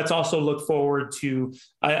then let's also look forward to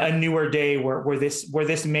a newer day where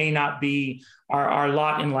this may not be our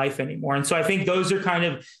lot in life anymore. And so I think those are kind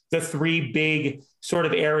of the three big sort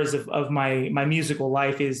of eras of my musical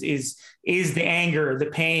life is the anger, the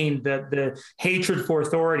pain, the hatred for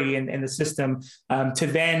authority and the system, to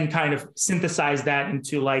then kind of synthesize that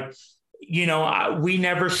into like, we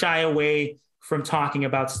never shy away from talking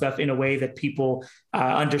about stuff in a way that people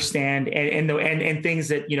understand and things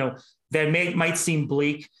that, that might seem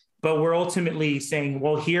bleak, but we're ultimately saying,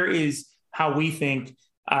 well, here is how we think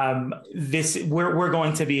we're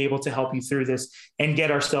going to be able to help you through this and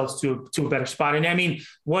get ourselves to a better spot. And I mean,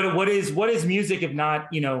 what is music if not,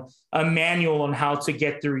 a manual on how to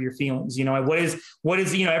get through your feelings? What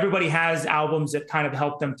is everybody has albums that kind of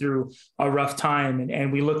help them through a rough time.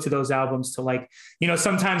 And we look to those albums to like,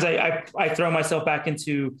 sometimes I throw myself back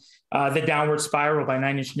into the Downward Spiral by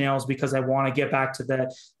Nine Inch Nails because I want to get back to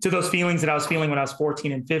those feelings that I was feeling when I was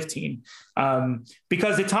 14 and 15.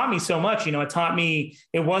 Because it taught me so much, it taught me,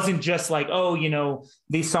 it wasn't just like, oh,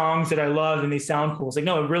 these songs that I loved and they sound cool. It's like,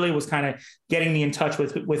 no, it really was kind of getting me in touch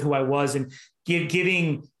with who I was and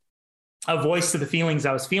giving a voice to the feelings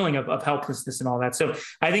I was feeling of helplessness and all that. So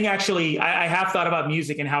I think actually I have thought about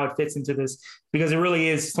music and how it fits into this, because it really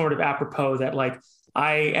is sort of apropos that like,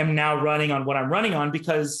 I am now running on what I'm running on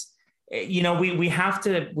because, we have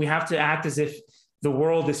to act as if the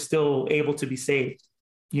world is still able to be saved.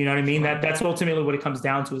 You know what I mean? That's ultimately what it comes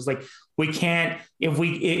down to, is like, we can't, if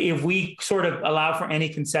we sort of allow for any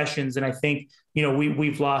concessions, and I think,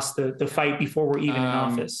 we've lost the fight before we're even in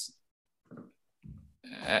office.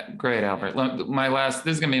 Great, Albert.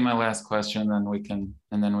 This is gonna be my last question, then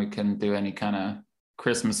we can do any kind of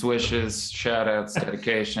Christmas wishes, shout outs,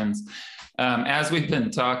 dedications. As we've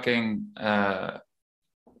been talking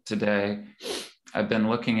today, I've been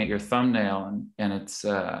looking at your thumbnail, and it's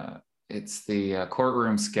the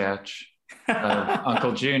courtroom sketch of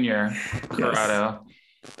Uncle Junior Corrado.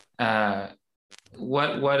 Yes.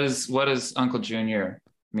 What does Uncle Junior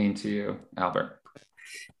mean to you, Albert?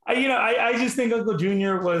 I just think Uncle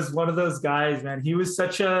Junior was one of those guys, man. He was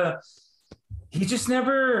he just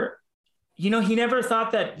never, he never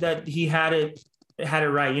thought that he had it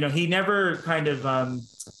right. He never kind of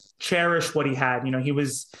cherished what he had.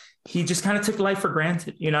 He just kind of took life for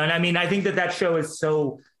granted, and I mean, I think that show is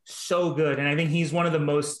so good. And I think he's one of the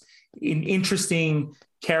most interesting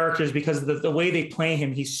characters because of the way they play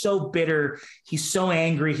him. He's so bitter. He's so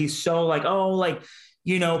angry. He's so like, oh, like,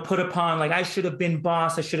 put upon, like, I should have been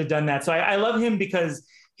boss. I should have done that. So I love him because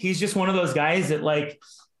he's just one of those guys that, like,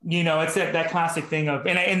 it's that classic thing of,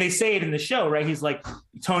 and they say it in the show, right? He's like,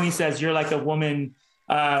 Tony says, you're like a woman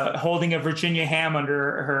holding a Virginia ham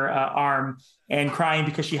under her arm and crying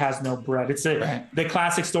because she has no bread. It's the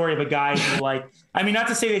classic story of a guy who, like, I mean, not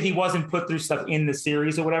to say that he wasn't put through stuff in the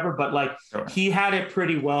series or whatever, but like he had it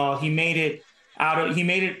pretty well. He made it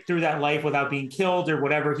through that life without being killed or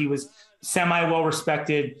whatever. He was semi well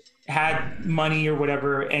respected, had money or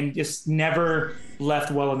whatever, and just never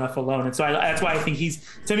left well enough alone. And so that's why I think he's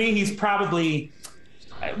probably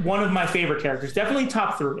one of my favorite characters. Definitely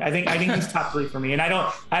top 3. I think he's top 3 for me. And I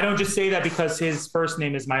don't just say that because his first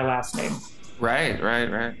name is my last name. Right.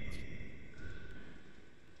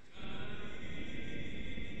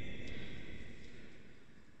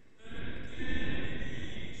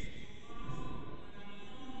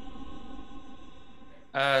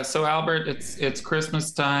 So Albert, it's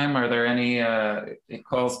Christmas time. Are there any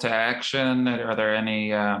calls to action? Are there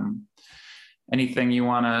any anything you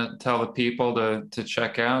want to tell the people to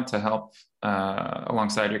check out to help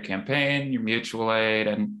alongside your campaign, your mutual aid,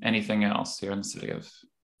 and anything else here in the city of?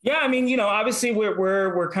 Yeah, I mean, obviously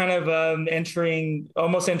we're kind of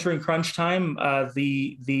almost entering crunch time.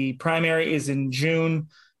 The primary is in June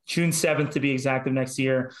 7th to be exact of next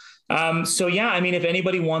year. So yeah, I mean, if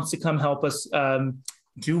anybody wants to come help us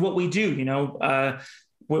do what we do,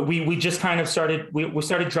 we just kind of we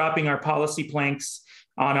started dropping our policy planks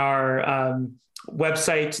on our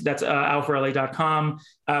website. That's alphala.com.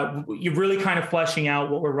 You're really kind of fleshing out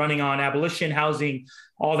what we're running on: abolition, housing,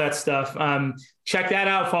 all that stuff. Check that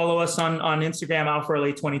out. Follow us on Instagram,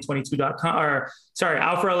 alphala2022.com, or sorry,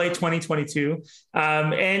 alphala2022.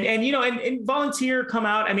 And volunteer, come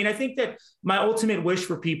out. I mean, I think that my ultimate wish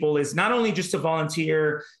for people is not only just to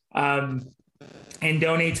volunteer and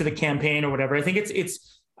donate to the campaign or whatever. I think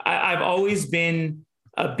I've always been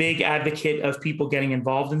a big advocate of people getting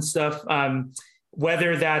involved in stuff,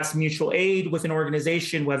 whether that's mutual aid with an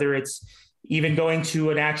organization, whether it's even going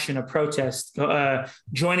to an action, a protest,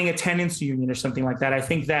 joining a tenants union or something like that. I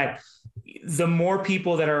think that the more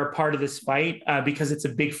people that are a part of this fight, because it's a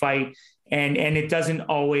big fight and it doesn't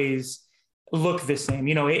always look the same,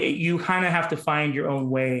 you kind of have to find your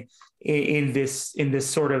own way in this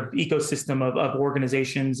sort of ecosystem of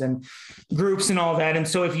organizations and groups and all that. And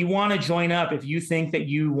so if you want to join up, if you think that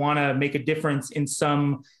you want to make a difference in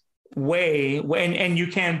some way, and you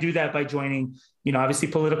can do that by joining, obviously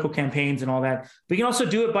political campaigns and all that, but you can also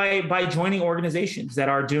do it by joining organizations that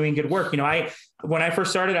are doing good work. When I first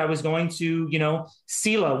started, I was going to,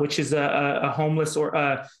 SELA, which is a homeless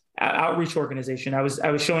or outreach organization. I was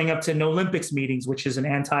showing up to No Olympics meetings, which is an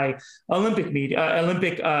anti-Olympic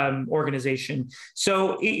Olympic organization.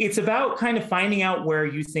 So it's about kind of finding out where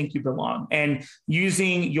you think you belong and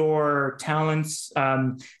using your talents,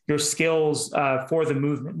 your skills for the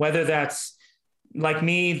movement. Whether that's like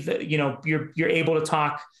me, you're able to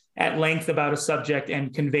talk at length about a subject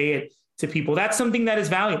and convey it to people. That's something that is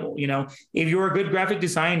valuable. If you're a good graphic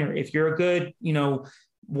designer, if you're a good, you're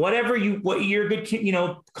a good,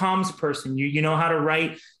 comms person, you know how to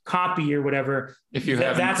write copy or whatever. If you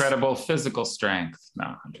have incredible physical strength.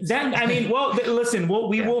 No.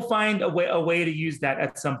 We will find a way to use that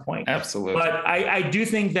at some point. Absolutely. But I do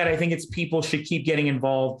think it's people should keep getting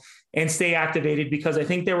involved and stay activated, because I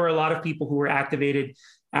think there were a lot of people who were activated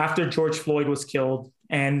after George Floyd was killed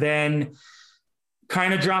and then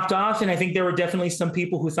kind of dropped off. And I think there were definitely some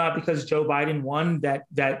people who thought because Joe Biden won that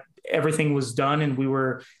everything was done and we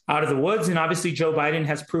were out of the woods. And obviously Joe Biden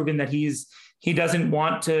has proven that he doesn't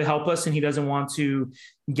want to help us and he doesn't want to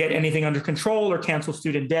get anything under control or cancel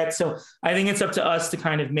student debt. So I think it's up to us to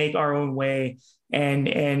kind of make our own way and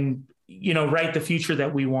write the future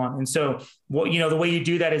that we want. And so the way you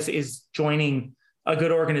do that is joining a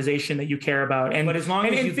good organization that you care about. But as long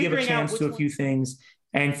as you give a chance to a few things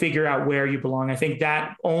and figure out where you belong, I think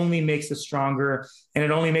that only makes us stronger, and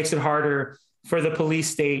it only makes it harder for the police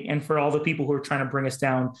state and for all the people who are trying to bring us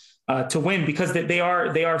down to win, because they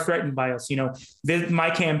are threatened by us.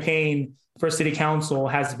 My campaign for city council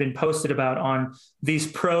has been posted about on these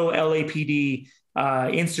pro LAPD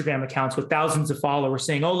Instagram accounts with thousands of followers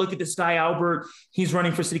saying, oh, look at this guy, Albert, he's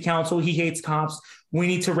running for city council. He hates cops. we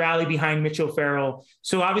need to rally behind Mitch O'Farrell.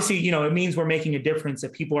 So obviously, you know, it means we're making a difference,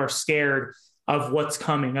 that people are scared of what's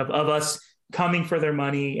coming, of us coming for their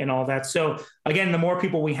money and all that. So again, the more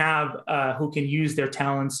people we have who can use their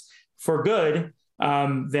talents for good,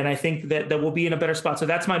 then I think that we'll be in a better spot. So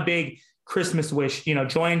that's my big Christmas wish. You know,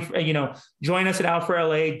 join us at Out for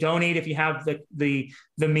LA. Donate if you have the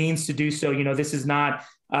means to do so. You know, this is not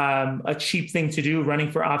a cheap thing to do.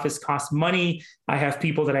 Running for office costs money. I have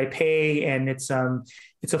people that I pay, and it's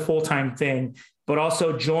a full-time thing. But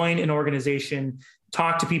also join an organization.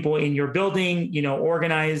 Talk to people in your building, you know,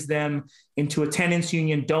 organize them into a tenants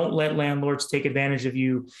union. Don't let landlords take advantage of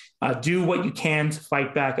you. Do what you can to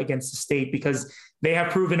fight back against the state, because they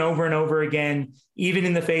have proven over and over again, even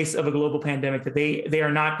in the face of a global pandemic, that they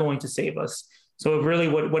are not going to save us. So really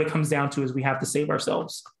what it comes down to is we have to save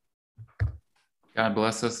ourselves. God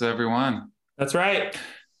bless us, everyone. That's right.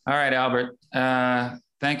 All right, Albert.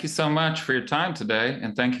 Thank you so much for your time today,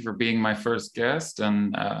 and thank you for being my first guest.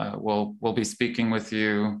 And we'll be speaking with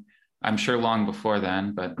you, I'm sure, long before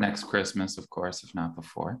then, but next Christmas, of course, if not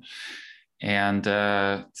before. And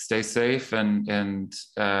stay safe. And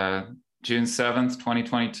June 7th,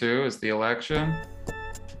 2022 is the election,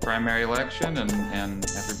 primary election, and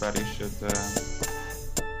everybody should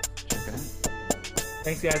check it out.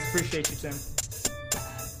 Thanks, guys. Appreciate you, Tim.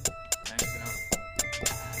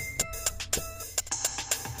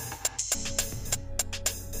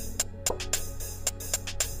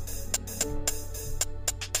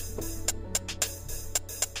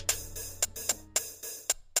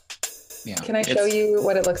 Yeah. Can I show you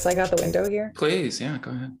what it looks like out the window here? Please, yeah,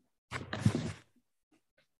 go ahead.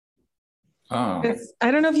 Oh,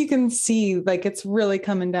 I don't know if you can see, like, it's really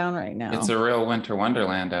coming down right now. It's a real winter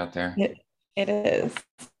wonderland out there. It is.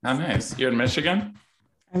 Oh, nice. You're in Michigan?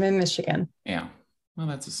 I'm in Michigan. Yeah. Well,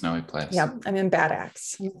 that's a snowy place. Yep. I'm in Bad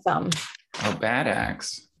Axe. Oh, Bad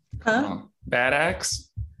Axe. Huh? Oh, Bad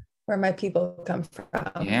Axe? Where my people come from.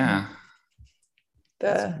 Yeah.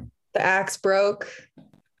 The axe broke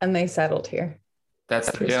and they settled here.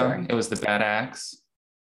 That's the deal. It was the Bad Axe.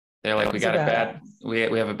 They're like, we have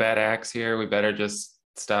a bad axe here. We better just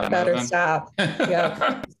stop. Stop.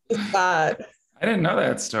 Yep. Spot. I didn't know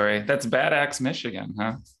that story. That's Bad Axe, Michigan,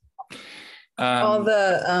 huh? All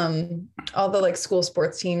the like school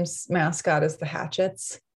sports teams mascot is the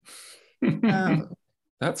Hatchets.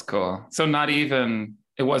 That's cool. So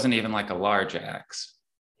it wasn't even like a large axe.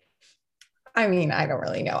 I mean, I don't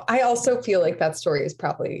really know. I also feel like that story is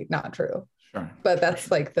probably not true. Sure. But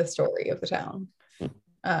that's like the story of the town.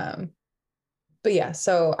 But yeah,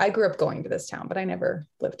 so I grew up going to this town, but I never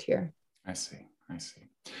lived here. I see.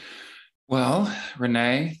 Well,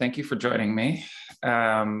 Renee, thank you for joining me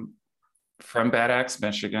from Bad Axe,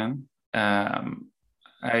 Michigan.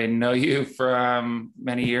 I know you from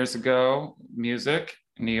many years ago, music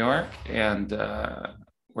in New York, and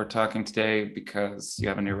we're talking today because you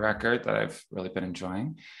have a new record that I've really been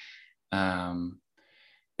enjoying.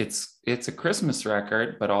 It's a Christmas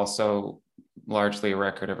record, but also largely a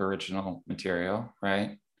record of original material,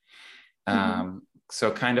 right? Mm-hmm.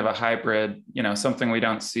 So kind of a hybrid, something we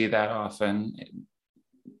don't see that often,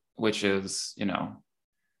 which is,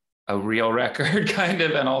 a real record kind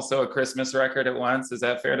of, and also a Christmas record at once. Is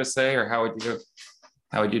that fair to say? Or how would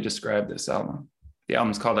you describe this album? The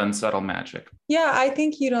album's called Unsettled Magic. Yeah, I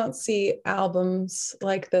think you don't see albums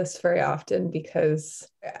like this very often, because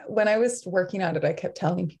when I was working on it, I kept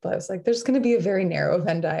telling people, I was like, there's going to be a very narrow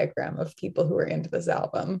Venn diagram of people who are into this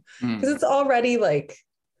album, because it's already like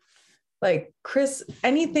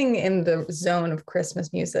anything in the zone of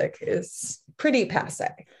Christmas music is pretty passe.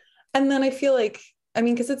 And then I feel like,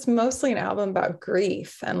 because it's mostly an album about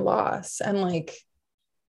grief and loss, and like,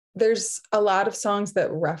 there's a lot of songs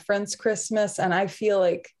that reference Christmas, and I feel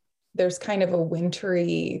like there's kind of a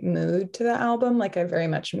wintry mood to the album. Like, I very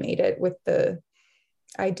much made it with the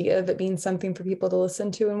idea of it being something for people to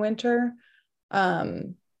listen to in winter. But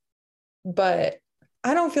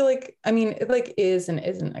I don't feel like, it like is and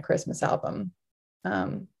isn't a Christmas album.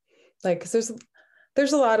 Like, 'cause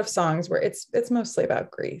there's a lot of songs where it's mostly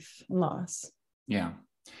about grief and loss. Yeah.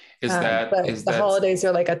 The holidays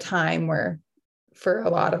are like a time where, for a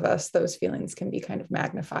lot of us, those feelings can be kind of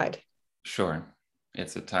magnified. Sure.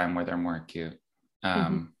 It's a time where they're more acute.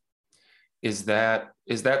 Is that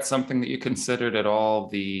something that you considered at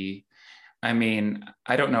all? I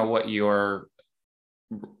don't know what Renee,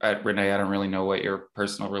 I don't really know what your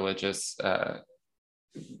personal religious,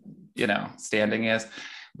 standing is,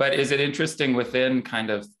 but is it interesting within kind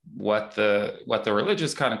of what the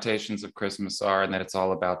religious connotations of Christmas are, and that it's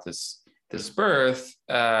all about this birth,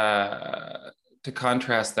 to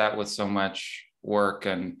contrast that with so much work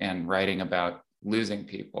and writing about losing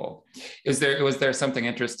people. Was there something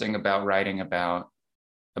interesting about writing about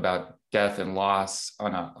death and loss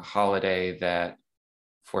on a holiday that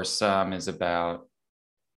for some is about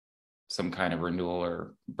some kind of renewal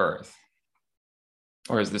or birth?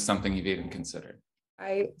 Or is this something you've even considered?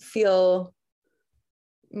 I feel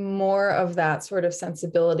more of that sort of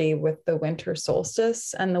sensibility with the winter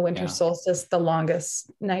solstice, and the winter solstice, the longest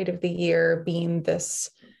night of the year, being this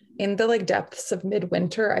in the like depths of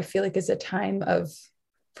midwinter, I feel like is a time of,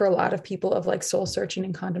 for a lot of people, of like soul searching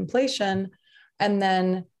and contemplation. And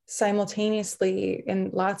then simultaneously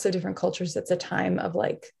in lots of different cultures, it's a time of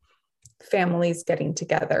like families getting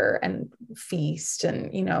together and feast,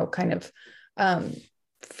 and, you know, kind of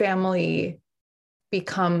family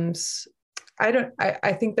becomes,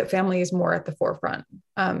 I think that family is more at the forefront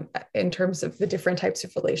in terms of the different types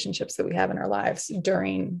of relationships that we have in our lives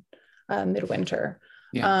during midwinter.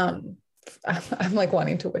 Yeah. I'm like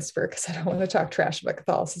wanting to whisper because I don't want to talk trash about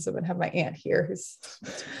Catholicism and have my aunt here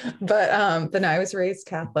but no, I was raised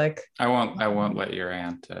Catholic. I won't let your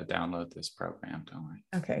aunt download this program, don't worry.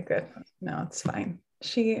 Okay, good. No, it's fine.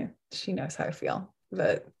 She knows how I feel,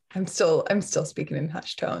 but I'm still speaking in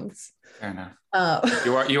hushed tones. Fair enough.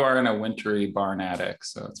 You are in a wintry barn attic,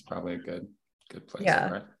 so it's probably a good place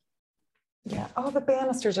for it. Yeah. Oh, the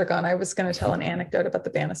banisters are gone. I was going to tell an anecdote about the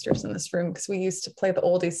banisters in this room because we used to play the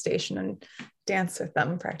oldies station and dance with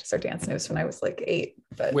them, practice our dance moves when I was like 8.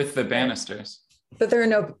 But with the banisters. But there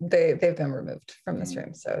are they've been removed from this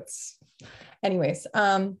room. So it's, anyways.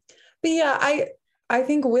 But yeah, I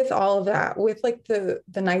think with all of that, with like the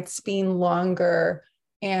nights being longer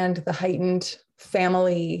and the heightened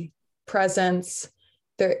family presence,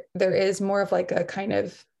 there is more of like a kind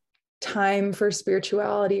of time for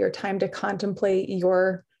spirituality, or time to contemplate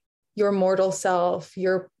your mortal self,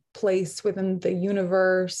 your place within the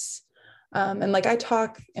universe. And like I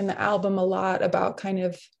talk in the album a lot about kind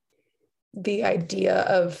of the idea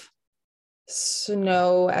of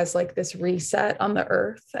snow as like this reset on the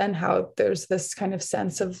earth, and how there's this kind of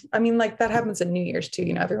sense of, I mean, like that happens in New Year's too,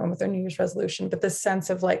 you know, everyone with their New Year's resolution, but this sense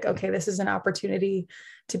of like, okay, this is an opportunity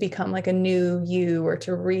to become like a new you, or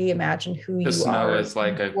to reimagine who you are. The snow is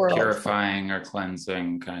like a purifying or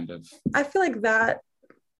cleansing kind of. I feel like that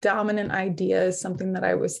dominant idea is something that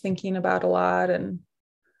I was thinking about a lot, and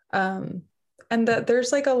that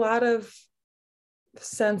there's like a lot of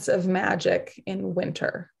sense of magic in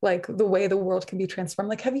winter, like the way the world can be transformed.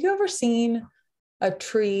 Like, have you ever seen a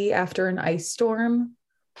tree after an ice storm,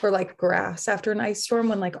 or like grass after an ice storm,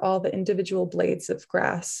 when like all the individual blades of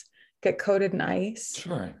grass get coated in ice?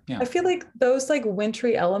 Sure. Yeah. I feel like those like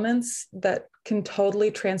wintry elements that can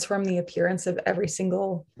totally transform the appearance of every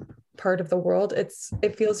single part of the world.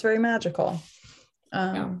 It feels very magical.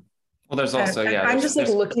 Well, there's also, I'm just like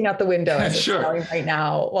looking out the window and sure. Right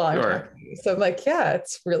now while I'm talking to you. So I'm like, yeah,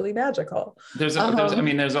 it's really magical. There's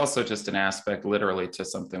also just an aspect literally to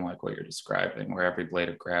something like what you're describing, where every blade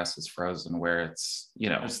of grass is frozen, where it's, you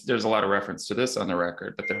know, there's a lot of reference to this on the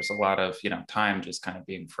record, but there's a lot of, you know, time just kind of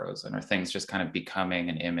being frozen, or things just kind of becoming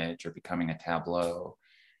an image or becoming a tableau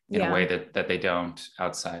in a way that they don't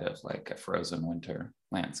outside of like a frozen winter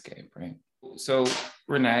landscape, right? So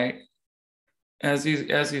Renee, as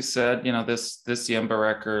you said, you know, this Yemba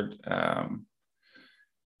record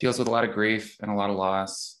deals with a lot of grief and a lot of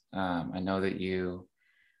loss. I know that you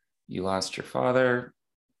lost your father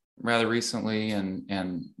rather recently,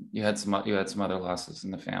 and you had some other losses in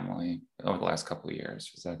the family over the last couple of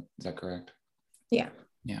years. Is that correct? Yeah.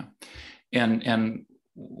 Yeah. And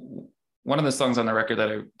one of the songs on the record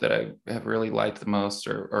that I have really liked the most,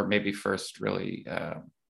 or maybe first really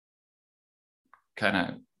kind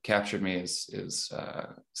of captured me is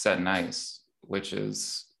Set in Ice, which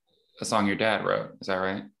is a song your dad wrote. Is that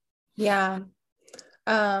right? Yeah.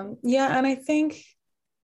 And I think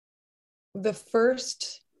the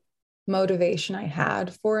first motivation I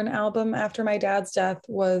had for an album after my dad's death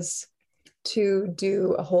was to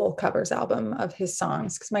do a whole covers album of his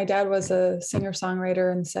songs, because my dad was a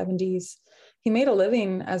singer-songwriter in the 70s. He made a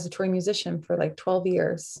living as a touring musician for like 12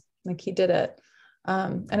 years. Like he did it.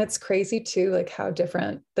 And it's crazy too, like how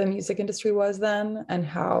different the music industry was then, and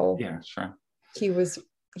how he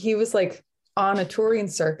was like on a touring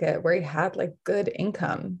circuit where he had like good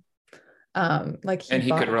income. Like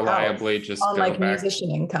he could reliably just on like musician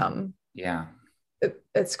income. Yeah.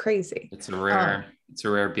 It's crazy. It's a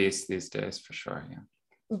rare beast these days for sure. Yeah.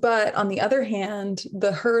 But on the other hand,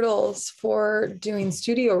 the hurdles for doing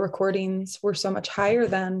studio recordings were so much higher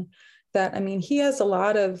than that. I mean, he has a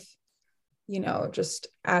lot of, you know, just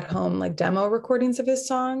at home like demo recordings of his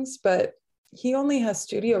songs, but he only has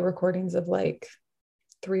studio recordings of like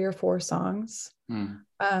 3 or 4 songs.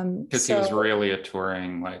 Because he was really a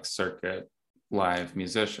touring like circuit live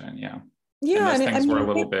musician. Yeah. Yeah. And those things were a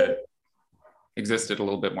little bit existed a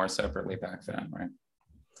little bit more separately back then, right?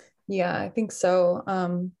 Yeah, I think so.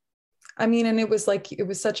 I mean, and it was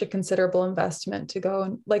such a considerable investment to go.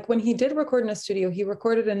 And like when he did record in a studio, he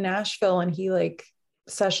recorded in Nashville, and he like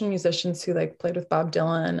session musicians who like played with Bob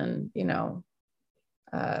Dylan and, you know,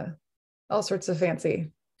 all sorts of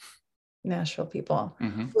fancy Nashville people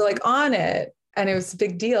were like on it. And it was a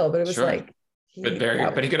big deal, but it was like, he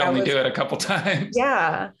could only do it a couple times.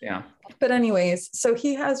 Yeah. Yeah. But anyways, so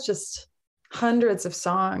he has just hundreds of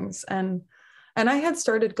songs, and I had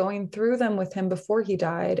started going through them with him before he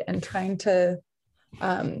died and trying to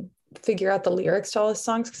figure out the lyrics to all his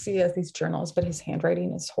songs, because he has these journals, but his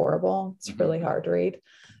handwriting is horrible. It's really hard to read.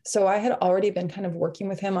 So I had already been kind of working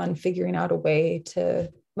with him on figuring out a way to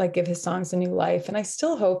like give his songs a new life. And I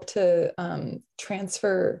still hope to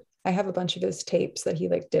transfer. I have a bunch of his tapes that he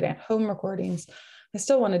like did at home recordings. I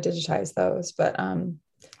still want to digitize those. But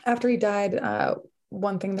after he died,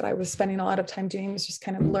 one thing that I was spending a lot of time doing was just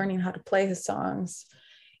kind of learning how to play his songs.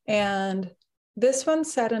 And this one,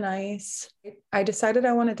 Set in Ice, I decided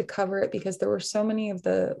I wanted to cover it because there were so many of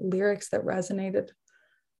the lyrics that resonated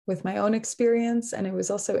with my own experience. And it was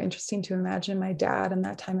also interesting to imagine my dad in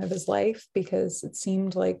that time of his life, because it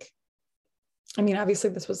seemed like, I mean, obviously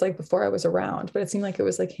this was like before I was around, but it seemed like it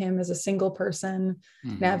was like him as a single person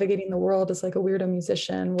navigating the world as like a weirdo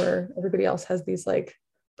musician, where everybody else has these like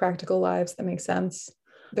practical lives that make sense.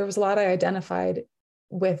 There was a lot I identified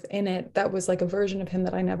with in it that was like a version of him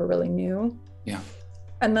that I never really knew. Yeah.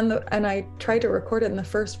 And then and I tried to record it, and the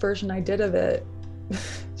first version I did of it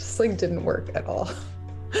just like didn't work at all.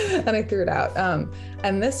 And I threw it out.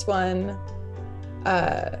 And this one,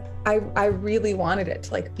 I really wanted it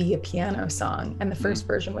to like be a piano song. And the first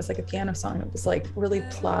version was like a piano song. It was like really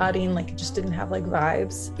plodding, like it just didn't have like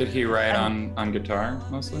vibes. Did he write on guitar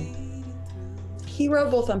mostly? He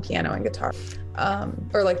wrote both on piano and guitar,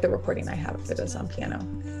 or like the recording I have of it is on piano.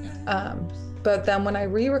 But then when I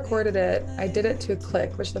re-recorded it, I did it to a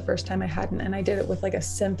click, which the first time I hadn't, and I did it with like a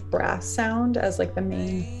synth brass sound as like the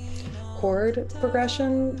main chord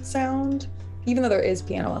progression sound, even though there is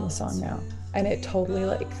piano on the song now. And it totally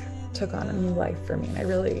like took on a new life for me. And I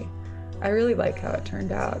really like how it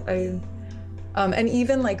turned out. And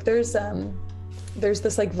even like there's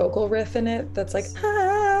this like vocal riff in it that's like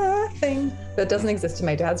thing that doesn't exist in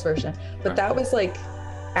my dad's version, but that was like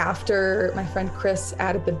after my friend Chris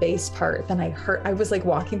added the bass part. Then I was like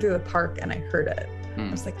walking through the park and I heard it. I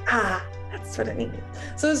was like, that's what I need.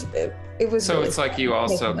 So it was so really it's like you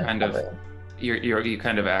also kind of you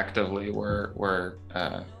kind of actively were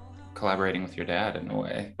collaborating with your dad in a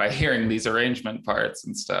way by hearing these arrangement parts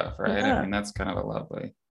and stuff, right? Yeah. I mean, that's kind of a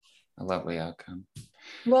lovely outcome.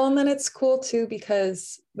 Well, and then it's cool too,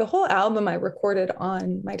 because the whole album I recorded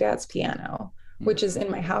on my dad's piano, which is in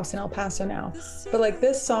my house in El Paso now. But like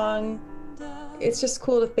this song, it's just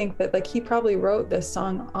cool to think that like he probably wrote this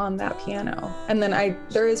song on that piano. And then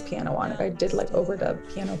there is piano on it. I did like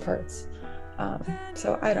overdub piano parts.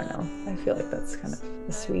 So I don't know. I feel like that's kind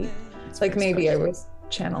of sweet. It's like maybe special. I was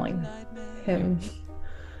channeling him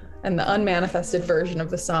and the unmanifested version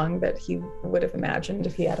of the song that he would have imagined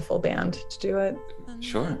if he had a full band to do it.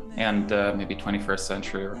 Sure. And maybe 21st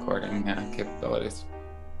century recording capabilities.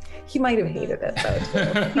 He might have hated it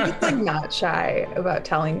though. He's like not shy about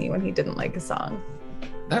telling me when he didn't like a song.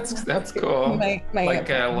 That's cool. Like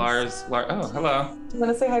Lars. Oh, hello. You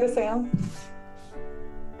want to say hi to Sam?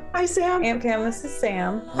 Hi, Sam. Aunt Pam, this is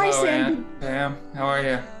Sam. Hello, hi, Sam. Aunt Pam. How are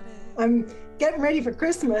you? I'm getting ready for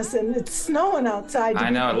Christmas, and it's snowing outside. I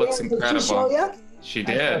know, it looks incredible. Did she show you? She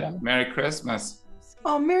did. Merry Christmas.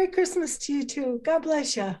 Oh, Merry Christmas to you too. God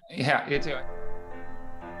bless you. Yeah, you too.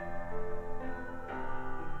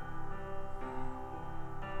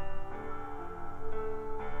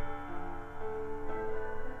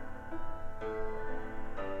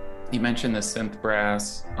 You mentioned the synth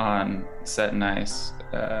brass on Set in Ice.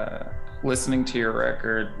 Listening to your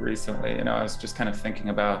record recently, I was just kind of thinking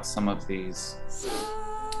about some of these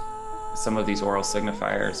oral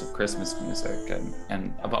signifiers of Christmas music,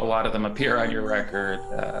 and a lot of them appear on your record.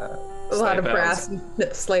 A lot of brass and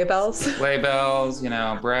sleigh bells. Sleigh bells,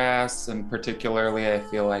 brass, and particularly I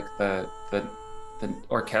feel like the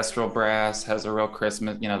orchestral brass has a real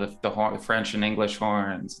Christmas, the French and English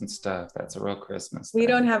horns and stuff. That's a real Christmas thing. We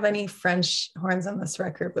don't have any French horns on this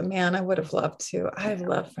record, but man, I would have loved to. I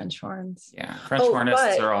love French horns. Yeah, French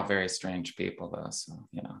hornists are all very strange people though, so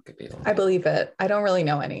it could be. I believe it. I don't really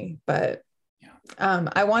know any, but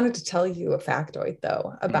I wanted to tell you a factoid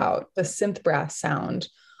though about the synth brass sound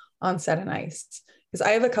on Set in Ice. because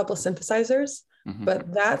I have a couple synthesizers, Mhm.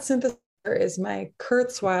 but that synthesizer is my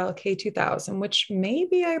Kurzweil K2000, which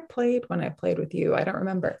maybe I played when I played with you. I don't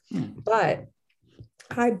remember. But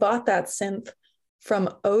I bought that synth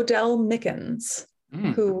from Odell Mickens,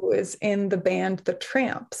 who is in the band The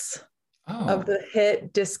Tramps of the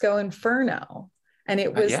hit Disco Inferno. And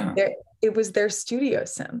it was their studio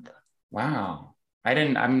synth. Wow.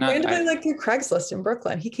 I'm not. Randomly, like through Craigslist in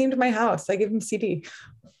Brooklyn. He came to my house. I gave him a CD.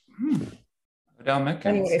 Odell Mickens.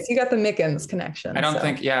 Anyways, you got the Mickens connection. I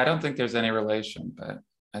don't think there's any relation, but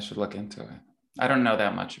I should look into it. I don't know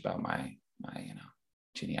that much about my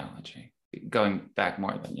genealogy, going back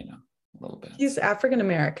more than, a little bit. He's African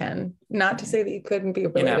American. Not to say that you couldn't be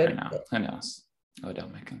related. You never know. Who knows? Odell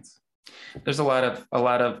Mickens. There's a lot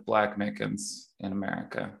of Black Mickens in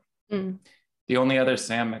America. The only other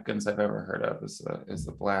Sam Mickens I've ever heard of is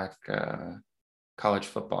the Black college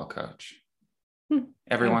football coach.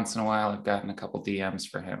 Every once in a while, I've gotten a couple DMs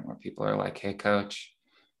for him where people are like, "Hey, coach,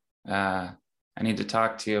 I need to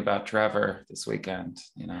talk to you about Trevor this weekend,"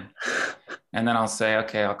 and then I'll say,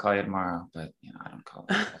 "Okay, I'll call you tomorrow," but I don't call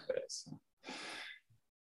it what it is. So.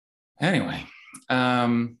 Anyway,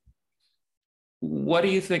 what do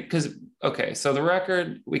you think? Because so the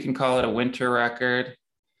record, we can call it a winter record.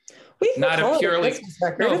 We can call it a Christmas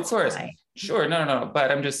record. No, of course. Sure, no. But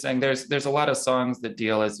I'm just saying there's a lot of songs that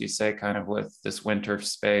deal, as you say, kind of with this winter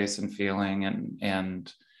space and feeling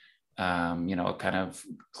and kind of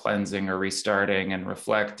cleansing or restarting and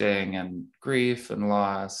reflecting and grief and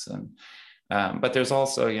loss. And but there's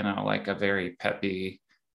also, like a very peppy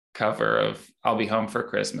cover of I'll Be Home for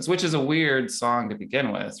Christmas, which is a weird song to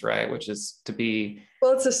begin with, right? Which is to be,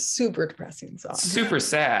 well, it's a super depressing song. Super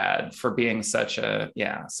sad for being such a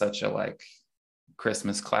like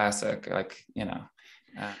Christmas classic,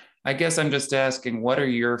 I guess I'm just asking, what are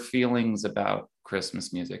your feelings about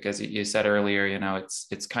Christmas music? As you said earlier,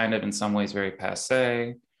 it's kind of in some ways very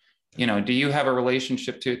passé. Do you have a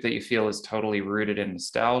relationship to it that you feel is totally rooted in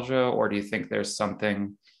nostalgia, or do you think there's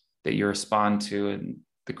something that you respond to in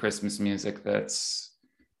the Christmas music that's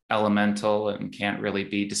elemental and can't really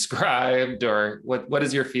be described? Or what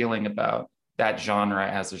is your feeling about that genre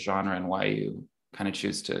as a genre, and why you kind of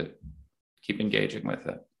choose to keep engaging with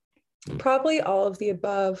it? Probably all of the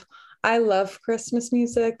above. I love Christmas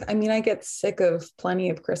music. I mean, I get sick of plenty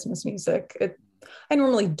of Christmas music. I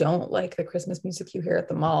normally don't like the Christmas music you hear at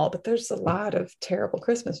the mall, but there's a lot of terrible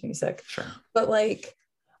Christmas music. Sure. But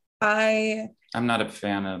I'm not a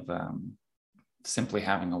fan of Simply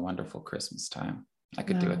Having a Wonderful Christmas Time. I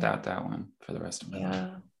could do without that one for the rest of my life. Yeah,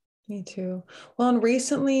 me too. Well, and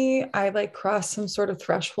recently I crossed some sort of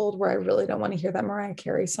threshold where I really don't want to hear that Mariah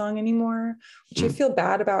Carey song anymore, which I feel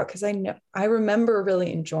bad about, because I remember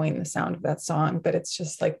really enjoying the sound of that song, but it's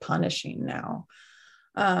just punishing now.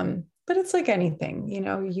 But it's like anything,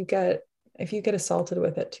 if you get assaulted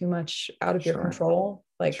with it too much out of your control,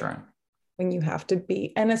 when you have to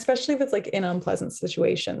be, and especially if it's in unpleasant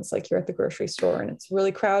situations, like you're at the grocery store and it's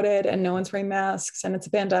really crowded and no one's wearing masks and it's a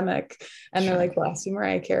pandemic and they're blasting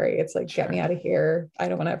Mariah Carey. It's get me out of here. I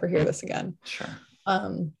don't want to ever hear this again. Sure. I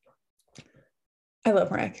love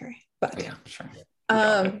Mariah Carey, but yeah, sure.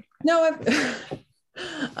 No,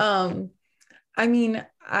 I mean,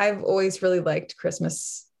 I've always really liked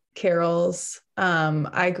Christmas carols.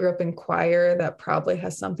 I grew up in choir. That probably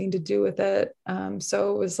has something to do with it.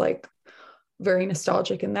 So it was very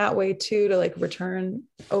nostalgic in that way too, to return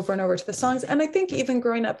over and over to the songs. And I think even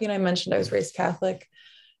growing up, I mentioned I was raised Catholic,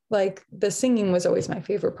 the singing was always my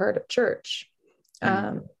favorite part of church.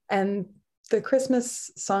 And the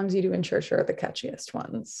Christmas songs you do in church are the catchiest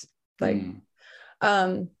ones.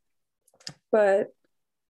 But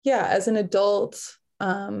yeah, as an adult,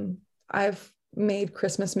 I've made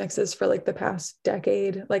Christmas mixes for the past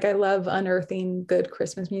decade. I love unearthing good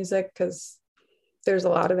Christmas music, because there's a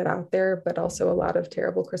lot of it out there, but also a lot of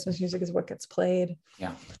terrible Christmas music is what gets played.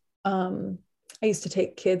 Yeah. I used to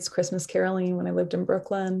take kids Christmas caroling when I lived in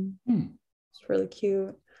Brooklyn. It's really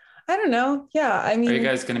cute. I don't know. Yeah. I mean, are you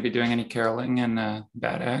guys going to be doing any caroling in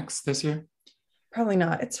Bad Axe this year? Probably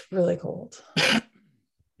not. It's really cold.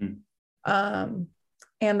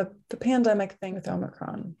 And the pandemic thing with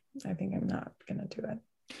Omicron, I think I'm not going to do it.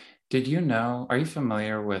 Are you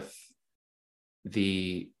familiar with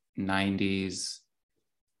the 90s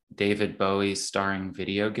David Bowie starring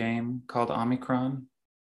video game called Omicron?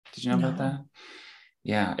 Did you know about that?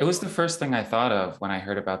 Yeah, it was the first thing I thought of when I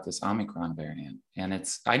heard about this Omicron variant. And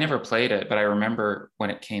I never played it, but I remember when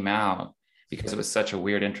it came out, because it was such a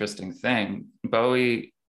weird, interesting thing.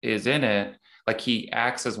 Bowie is in it. He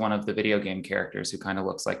acts as one of the video game characters who kind of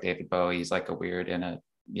looks like David Bowie. He's a weird in a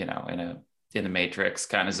in the Matrix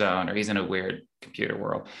kind of zone, or he's in a weird computer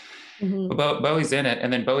world. Mhm. But Bowie's in it.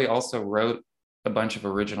 And then Bowie also wrote a bunch of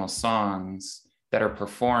original songs that are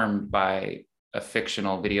performed by a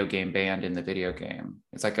fictional video game band in the video game.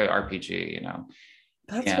 It's like an RPG, you know.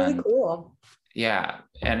 That's really cool. Yeah,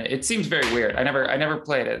 and it seems very weird. I never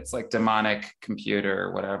played it. It's like demonic computer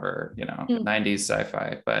or whatever, you know, 90s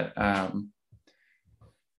sci-fi. But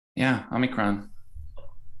yeah, Omicron.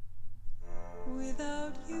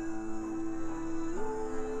 Without you.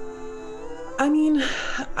 I mean,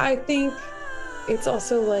 I think it's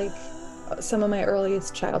also like some of my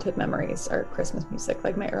earliest childhood memories are Christmas music,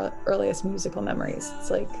 like my earliest musical memories. It's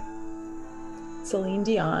like Celine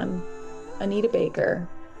Dion, Anita Baker,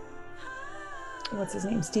 what's his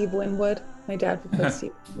name? Steve Winwood. My dad would play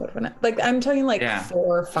Steve Winwood. Like, I'm talking like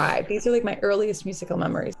 4 or 5. These are like my earliest musical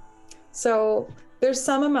memories. So there's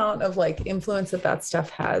some amount of like influence that stuff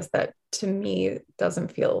has that to me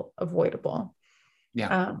doesn't feel avoidable.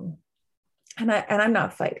 Yeah. And I'm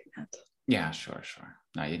not fighting it. Yeah, sure.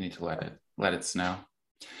 No, you need to let it snow.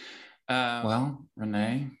 Well,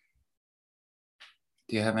 Renee,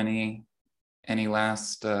 do you have any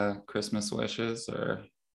last Christmas wishes or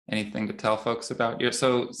anything to tell folks about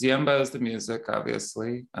so Ziemba is the music,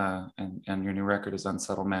 obviously, and your new record is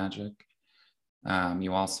Unsubtle Magic.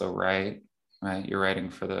 You also write, right? You're writing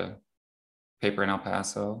for the paper in El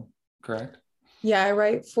Paso, correct? Yeah, I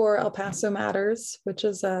write for El Paso Matters, which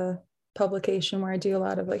is a publication where I do a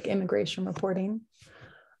lot of like immigration reporting.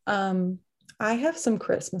 I have some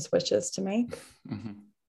Christmas wishes to make.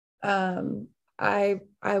 Mm-hmm. I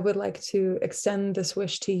would like to extend this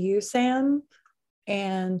wish to you, Sam,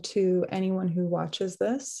 and to anyone who watches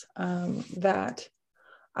this, that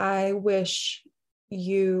I wish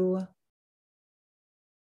you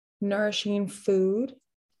nourishing food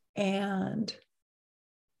and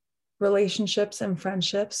relationships and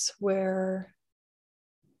friendships where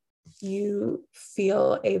you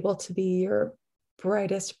feel able to be your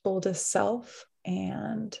brightest, boldest self,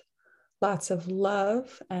 and lots of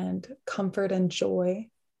love and comfort and joy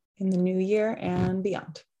in the new year and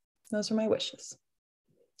beyond. Those are my wishes.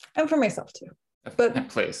 And for myself too. But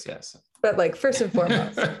please, yes. But like first and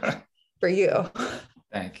foremost, for you.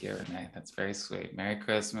 Thank you, Renee. That's very sweet. Merry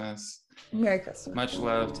Christmas. Merry Christmas. Much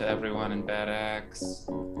love to everyone in Bad Axe.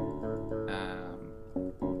 Talk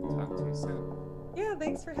to you soon. Yeah,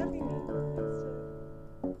 thanks for having me.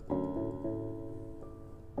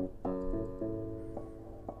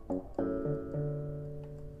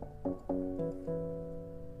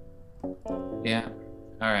 Yeah.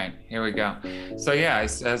 All right, here we go. So yeah,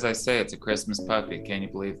 as I say, it's a Christmas puppy. Can you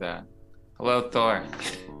believe that? Hello, Thor.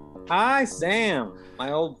 Hi, Sam,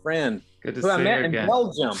 my old friend. Good to who see I met you again. in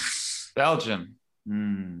Belgium. Belgium.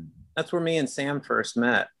 That's where me and Sam first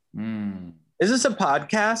met. Mm. Is this a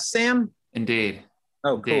podcast, Sam? Indeed.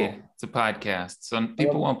 Oh, Indeed. cool. It's a podcast. So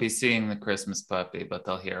people won't be seeing the Christmas puppy, but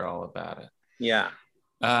they'll hear all about it. Yeah.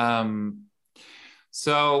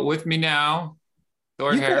 So with me now,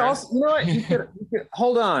 Thor you Harris. could also, you know what? You could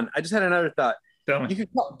hold on. I just had another thought. You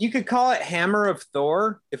could call it Hammer of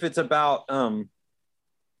Thor if it's about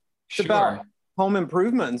sure. about home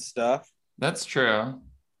improvement and stuff. That's true.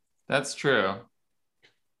 All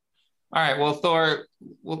right. Well, Thor,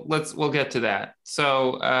 we'll get to that.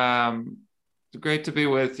 So great to be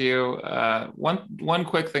with you. One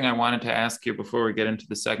quick thing I wanted to ask you before we get into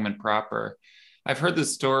the segment proper. I've heard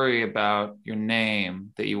this story about your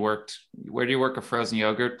name that you worked. Where do you work? A frozen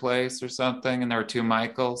yogurt place or something? And there were 2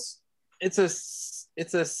 Michaels. It's a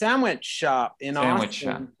sandwich shop in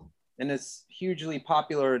Austin, and it's hugely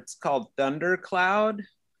popular. It's called Thundercloud.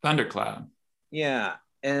 Yeah,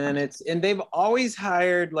 and they've always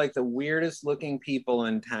hired like the weirdest looking people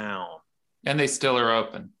in town. And they still are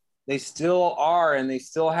open. They still are, and they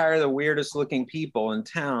still hire the weirdest looking people in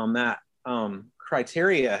town. That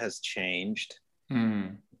criteria has changed.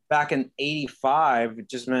 Back in '85, it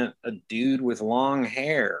just meant a dude with long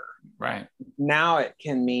hair. Right. Now it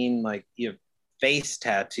can mean like you have face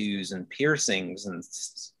tattoos and piercings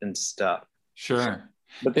and stuff. Sure.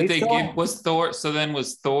 But was Thor,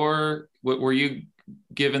 were you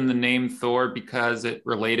given the name Thor because it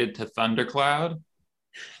related to Thundercloud?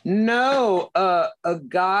 No, a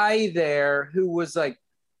guy there who was like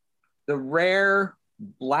the rare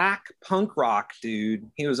black punk rock dude.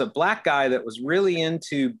 He was a black guy that was really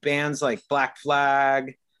into bands like Black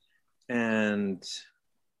Flag and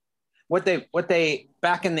what they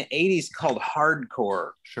back in the 80s called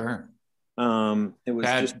hardcore. Sure. It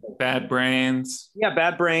was Bad Brains. Yeah,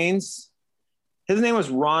 Bad Brains. His name was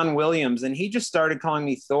Ron Williams, and he just started calling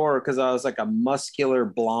me Thor because I was like a muscular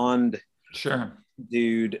blonde Sure.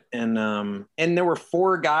 dude, and there were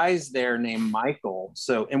 4 guys there named Michael.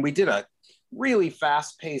 So, and we did a really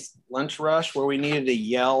fast-paced lunch rush where we needed to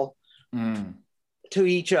yell to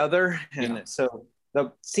each other, and so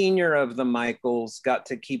the senior of the Michaels got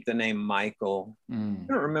to keep the name Michael. I don't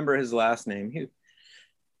remember his last name.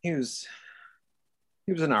 He was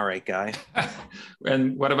an all right guy.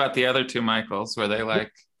 And what about the other 2 Michaels? Were they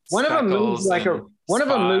like one of them moved like a one of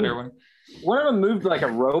them moved like a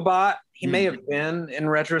robot. He may have been, in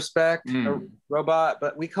retrospect, a robot,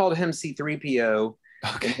 but we called him C3PO.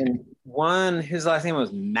 Okay. And his last name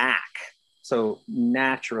was Mac. So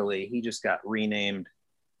naturally, he just got renamed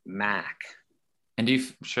Mac. And do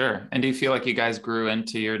you feel like you guys grew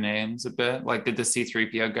into your names a bit? Like, did the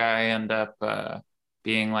C3PO guy end up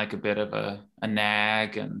being like a bit of a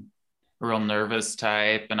nag and a real nervous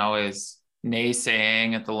type and always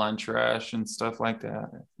naysaying at the lunch rush and stuff like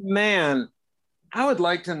that? Man, I would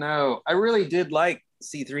like to know. I really did like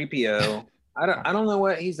C3PO. I don't know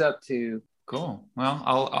what he's up to. Cool. Well,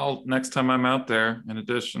 I'll next time I'm out there, in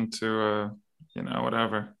addition to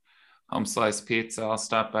whatever home slice pizza, I'll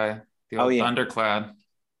stop by the old Thunderclad.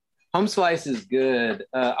 Home slice is good.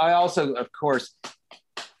 I also, of course,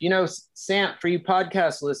 Sam, for you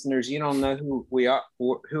podcast listeners, you don't know who we are,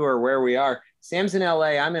 who or where we are. Sam's in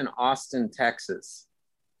LA. I'm in Austin, Texas.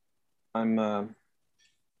 It's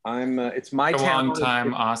my town. Long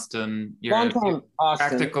time Austin. Long time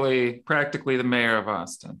Austin. Practically the mayor of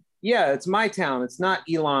Austin. Yeah, it's my town. It's not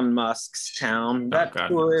Elon Musk's town. That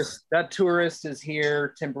tourist is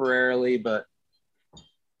here temporarily, but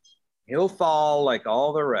he'll fall like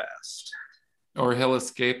all the rest. Or he'll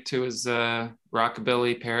escape to his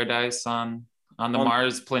rockabilly paradise on the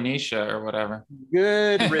Mars Planitia or whatever.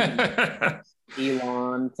 Good riddance,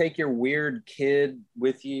 Elon. Take your weird kid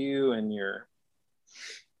with you and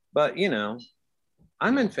but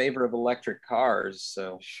I'm in favor of electric cars,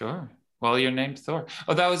 so. Sure. Well, you're named Thor.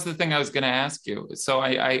 Oh, that was the thing I was going to ask you. So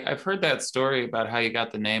I've heard that story about how you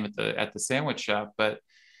got the name at the sandwich shop, but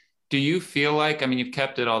do you feel like, I mean, you've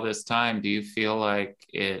kept it all this time. Do you feel like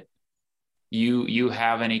you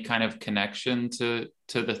have any kind of connection to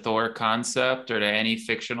the Thor concept, or to any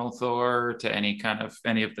fictional Thor, or to any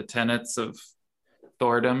of the tenets of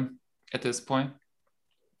Thordom at this point?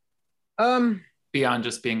 Beyond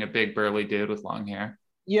just being a big burly dude with long hair.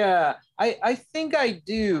 Yeah, I think I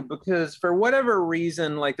do, because for whatever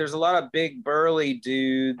reason, like, there's a lot of big burly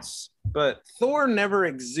dudes, but Thor never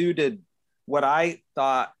exuded what I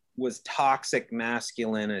thought was toxic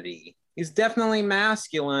masculinity. He's definitely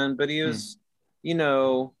masculine, but he was, he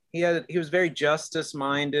was very justice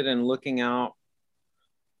minded and looking out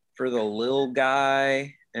for the little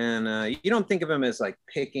guy. And you don't think of him as like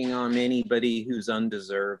picking on anybody who's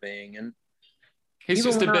undeserving. And he's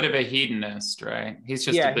just a bit of a hedonist, right? He's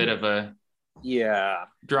just a bit of a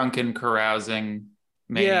drunken, carousing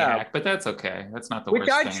maniac, but that's okay. That's not the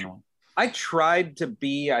worst thing. I tried to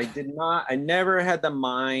be. I never had the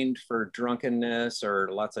mind for drunkenness or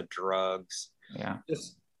lots of drugs. Yeah.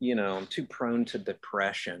 Just, I'm too prone to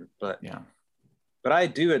depression, but I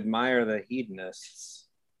do admire the hedonists.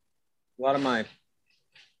 A lot of my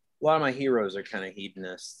heroes are kind of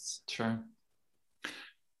hedonists. Sure.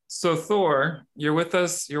 So Thor, you're with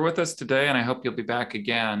us today, and I hope you'll be back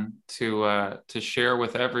again to share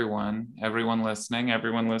with everyone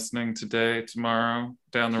listening today, tomorrow,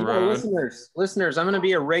 down the road. Listeners, I'm going to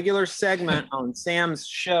be a regular segment on Sam's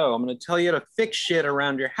show. I'm going to tell you to fix shit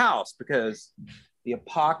around your house, because the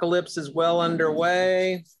apocalypse is well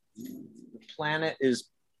underway. The planet is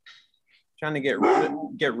trying to get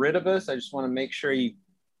rid of us. I just want to make sure you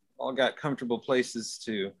all got comfortable places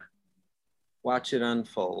to watch it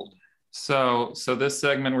unfold. So this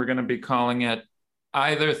segment, we're going to be calling it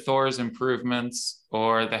either Thor's Improvements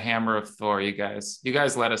or the Hammer of Thor. You guys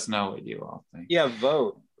let us know what you all think. Yeah,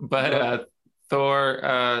 vote. But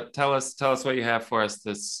Thor, tell us what you have for us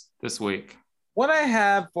this week. What I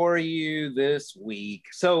have for you this week.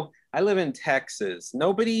 So I live in Texas.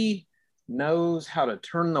 Nobody knows how to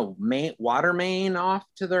turn the water main off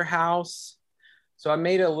to their house. So I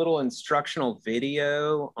made a little instructional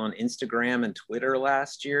video on Instagram and Twitter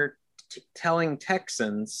last year, telling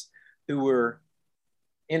Texans who were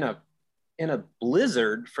in a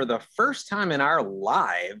blizzard for the first time in our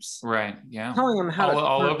lives. Right. Yeah. Telling them how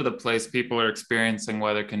all over the place, people are experiencing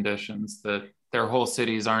weather conditions that their whole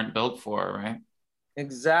cities aren't built for, right?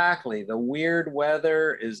 Exactly. The weird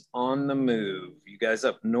weather is on the move. You guys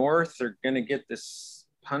up north are going to get this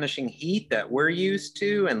punishing heat that we're used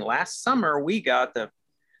to, and last summer we got the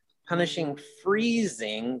punishing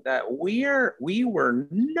freezing that we were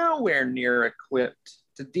nowhere near equipped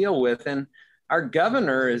to deal with. And our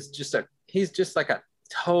governor is just he's just like a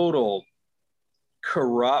total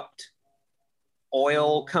corrupt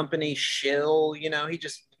oil company shill. You know,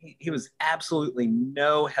 he was absolutely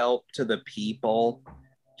no help to the people.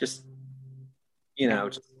 Just, you know,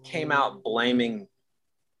 just came out blaming,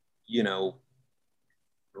 you know,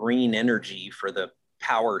 green energy for the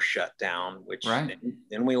power shutdown, which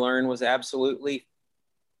then we learned was absolutely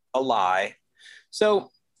a lie. So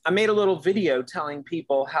I made a little video telling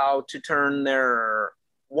people how to turn their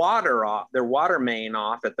water off, their water main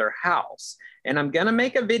off at their house. And I'm going to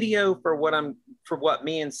make a video for what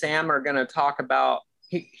me and Sam are going to talk about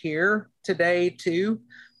here today too.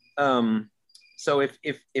 So if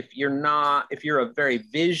you're a very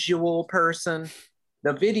visual person,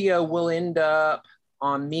 the video will end up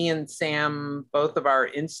on me and Sam, both of our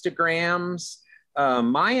Instagrams.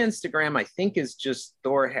 My Instagram, I think, is just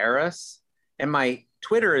Thor Harris, and my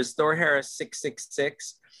Twitter is Thor Harris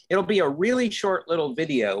 666. It'll be a really short little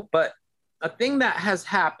video, but a thing that has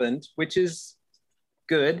happened, which is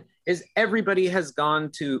good, is everybody has gone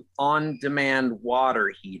to on-demand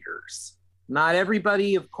water heaters. Not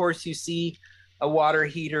everybody, of course, you see a water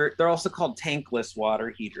heater. They're also called tankless water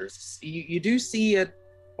heaters. You do see a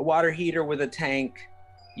water heater with a tank,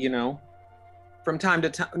 you know, from time to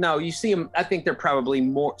time. No, you see them. I think they're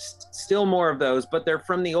probably still more of those, but they're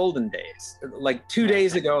from the olden days. Like 2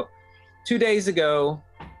 days ago,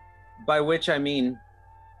 by which I mean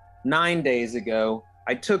 9 days ago,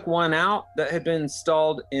 I took one out that had been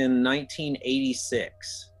installed in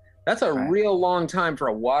 1986. That's a real long time for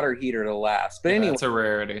a water heater to last. But anyway, it's a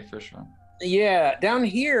rarity for sure. Yeah, down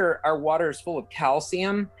here, our water is full of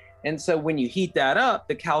calcium. And so when you heat that up,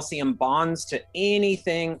 the calcium bonds to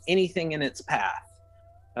anything in its path.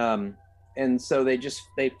 And so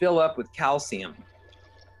they fill up with calcium.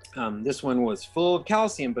 This one was full of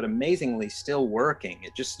calcium, but amazingly still working.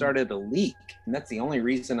 It just started to leak. And that's the only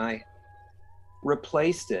reason I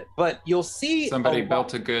replaced it. But you'll see somebody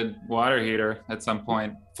built a good water heater at some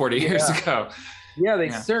point 40 years ago. Yeah, they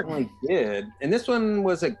certainly did. And this one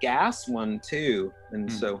was a gas one too.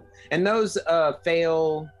 And so, and those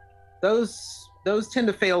fail, those tend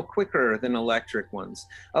to fail quicker than electric ones.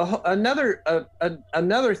 Another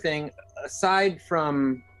thing, aside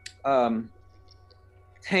from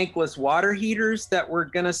tankless water heaters that we're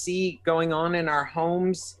gonna see going on in our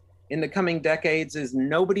homes in the coming decades, is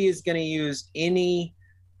nobody is gonna use any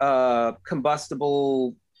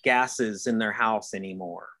combustible gases in their house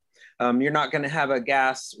anymore. You're not going to have a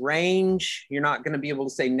gas range. You're not going to be able to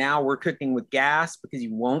say, now we're cooking with gas, because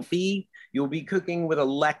you won't be. You'll be cooking with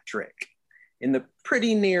electric in the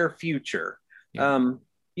pretty near future. Yeah.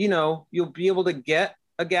 You know, you'll be able to get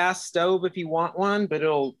a gas stove if you want one, but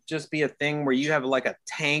it'll just be a thing where you have like a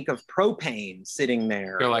tank of propane sitting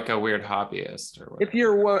there. You're like a weird hobbyist or whatever. If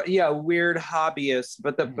you're, a weird hobbyist.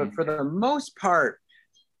 But but for the most part,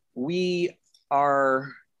 we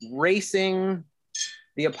are racing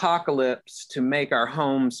the apocalypse to make our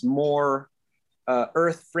homes more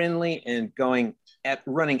earth friendly, and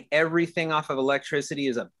running everything off of electricity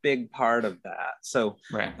is a big part of that. So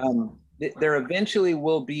there eventually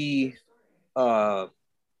will be, I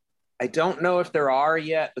don't know if there are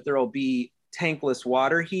yet, but there will be tankless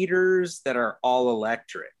water heaters that are all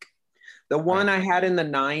electric. The one I had in the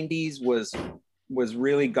 90s was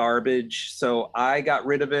really garbage, so I got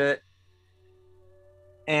rid of it.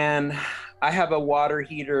 And I have a water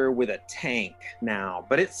heater with a tank now,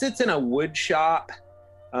 but it sits in a wood shop.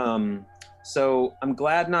 So I'm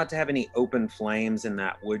glad not to have any open flames in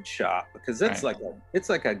that wood shop, because it's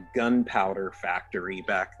like a gunpowder factory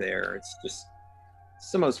back there. It's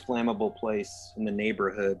the most flammable place in the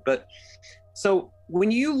neighborhood. But so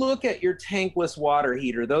when you look at your tankless water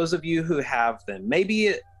heater, those of you who have them, maybe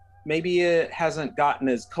it hasn't gotten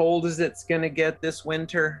as cold as it's going to get this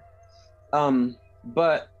winter.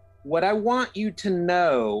 But what I want you to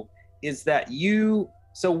know is that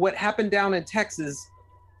so what happened down in Texas,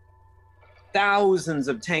 thousands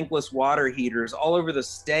of tankless water heaters all over the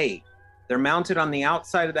state. They're mounted on the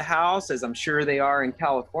outside of the house, as I'm sure they are in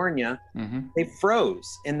California. Mm-hmm. They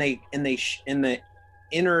froze, and the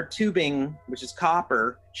inner tubing, which is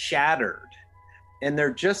copper, shattered. And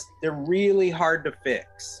they're really hard to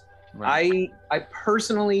fix. Right. I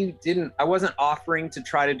personally I wasn't offering to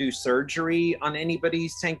try to do surgery on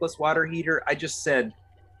anybody's tankless water heater. I just said,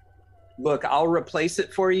 look, I'll replace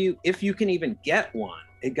it for you if you can even get one.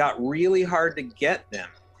 It got really hard to get them.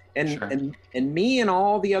 And me and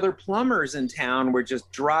all the other plumbers in town were just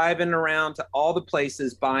driving around to all the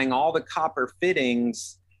places, buying all the copper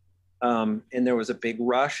fittings. And there was a big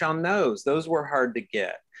rush on those. Those were hard to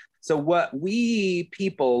get. So what we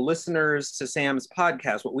people, listeners to Sam's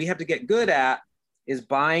podcast, what we have to get good at is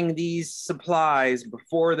buying these supplies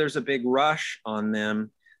before there's a big rush on them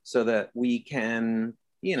so that we can,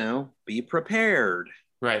 be prepared.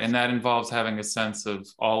 Right. And that involves having a sense of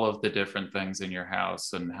all of the different things in your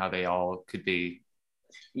house and how they all could be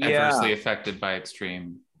adversely affected by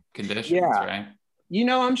extreme conditions, right?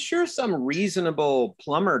 I'm sure some reasonable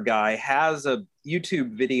plumber guy has a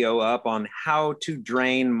YouTube video up on how to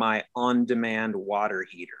drain my on-demand water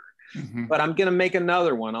heater. Mm-hmm. But I'm going to make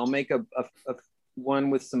another one. I'll make a one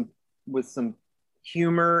with some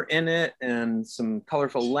humor in it and some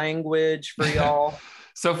colorful language for y'all.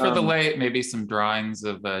 So for the lay, maybe some drawings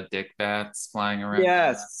of dick bats flying around.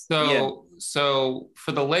 Yes. So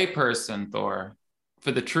for the layperson, Thor,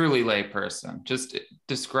 for the truly layperson, just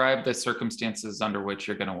describe the circumstances under which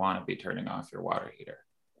you're going to want to be turning off your water heater.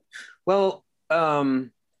 Well,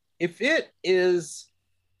 if it is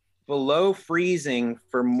below freezing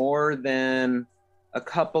for more than a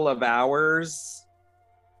couple of hours,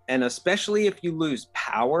 and especially if you lose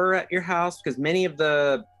power at your house, because many of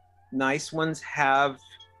the nice ones have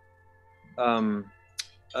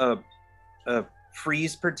a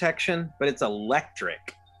freeze protection, but it's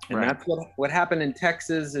electric. And right. That's what happened in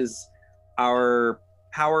Texas is our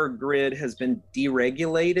power grid has been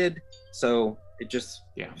deregulated. So it just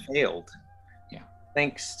failed. Yeah.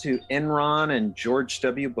 Thanks to Enron and George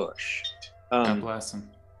W. Bush. God bless him.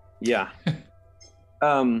 Yeah.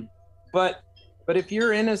 But if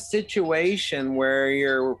you're in a situation where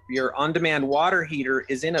your on-demand water heater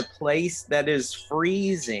is in a place that is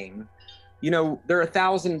freezing, they're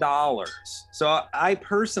 $1,000. So I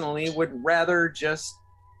personally would rather just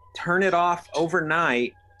turn it off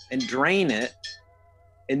overnight and drain it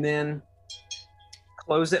and then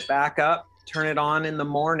close it back up, turn it on in the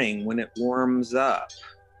morning when it warms up.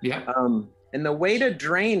 Yeah. And the way to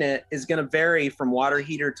drain it is going to vary from water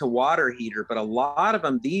heater to water heater, but a lot of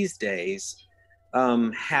them these days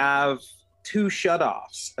have two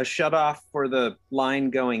shutoffs, a shutoff for the line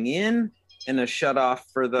going in and a shutoff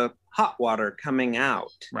for the hot water coming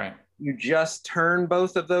out. Right. You just turn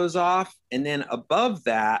both of those off, and then above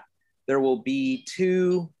that, there will be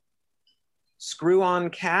two screw-on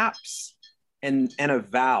caps and a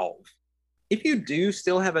valve. If you do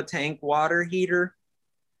still have a tank water heater,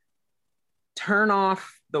 turn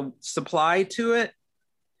off the supply to it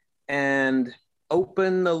and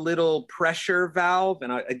open the little pressure valve.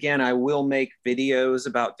 And I will make videos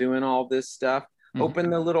about doing all this stuff. Mm-hmm. Open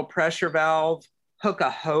the little pressure valve, hook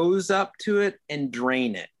a hose up to it and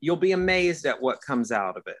drain it. You'll be amazed at what comes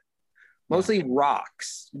out of it. Mostly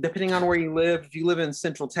rocks, depending on where you live. If you live in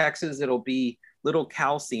Central Texas, it'll be little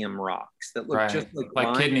calcium rocks that look just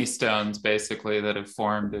like kidney stones, basically, that have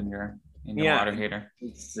formed in your water heater.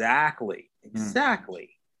 Exactly.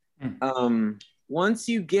 Once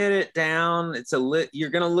you get it down, you're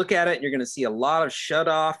going to look at it and you're going to see a lot of shut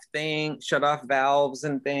off valves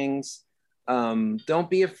and things. Don't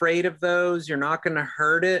be afraid of those. You're not going to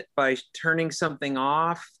hurt it by turning something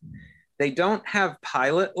off. They don't have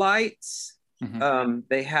pilot lights. Mm-hmm.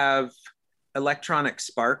 They have electronic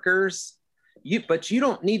sparkers. But you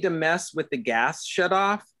don't need to mess with the gas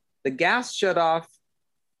shutoff. The gas shutoff,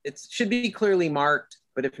 it should be clearly marked,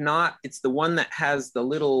 but if not, it's the one that has the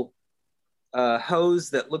little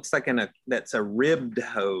hose that looks like that's a ribbed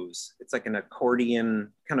hose. It's like an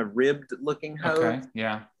accordion kind of ribbed looking hose. Okay,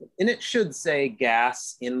 yeah. And it should say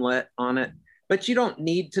gas inlet on it, but you don't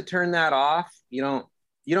need to turn that off. You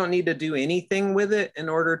don't need to do anything with it in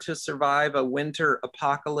order to survive a winter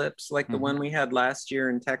apocalypse like the one we had last year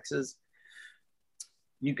in Texas.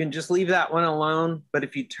 You can just leave that one alone. But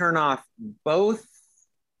if you turn off both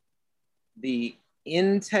the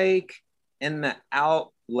intake and the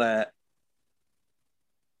outlet,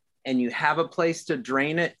 and you have a place to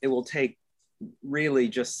drain it, it will take really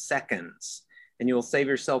just seconds, and you'll save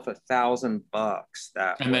yourself $1,000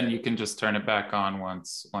 that way. And then you can just turn it back on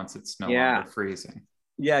once it's no longer freezing.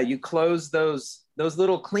 Yeah, you close those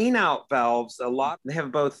little clean out valves. They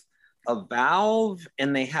have both a valve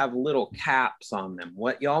and they have little caps on them.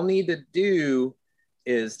 What y'all need to do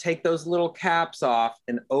is take those little caps off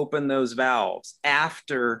and open those valves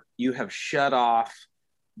after you have shut off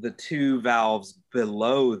the two valves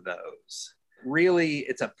below those. Really,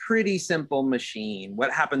 it's a pretty simple machine.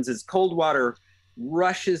 What happens is cold water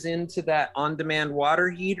rushes into that on-demand water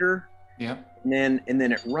heater. Yeah. And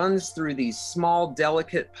then it runs through these small,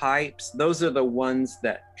 delicate pipes. Those are the ones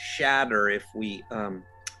that shatter if we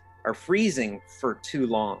are freezing for too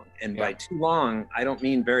long. And by too long, I don't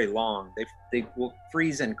mean very long. They will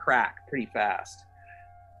freeze and crack pretty fast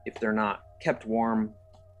if they're not kept warm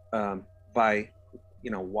by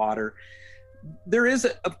water. There is,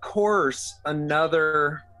 of course,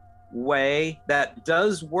 another way that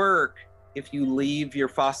does work if you leave your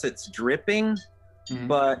faucets dripping,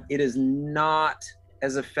 but it is not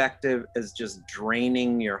as effective as just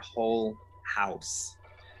draining your whole house.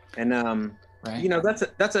 And Right. you know,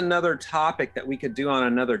 that's another topic that we could do on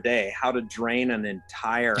another day, how to drain an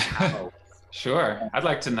entire house. Sure, I'd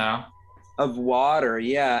like to know. Of water,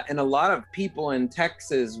 yeah. And a lot of people in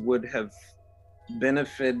Texas would have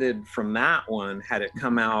benefited from that one had it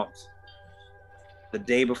come out the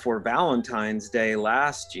day before Valentine's Day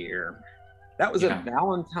last year. That was a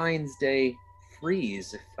Valentine's Day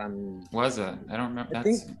freeze, if I'm... Was it? I don't remember. I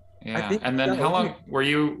That's, think, yeah. And then how long were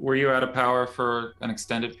you out of power for an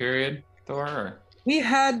extended period, Thor? Or? We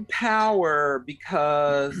had power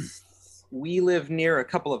because we live near a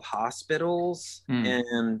couple of hospitals,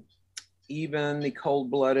 and even the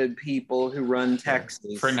cold-blooded people who run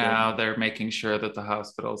Texas. For now, they're making sure that the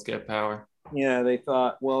hospitals get power. Yeah, they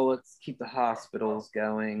thought, well, let's keep the hospitals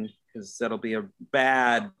going because that'll be a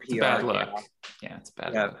bad PR. It's bad luck. Yeah, it's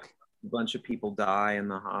bad luck. A bunch of people die in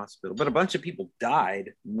the hospital, but a bunch of people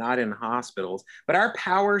died, not in hospitals. But our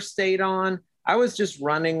power stayed on. I was just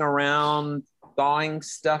running around thawing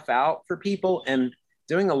stuff out for people and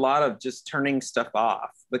doing a lot of just turning stuff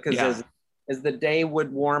off because as the day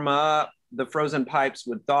would warm up, the frozen pipes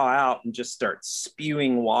would thaw out and just start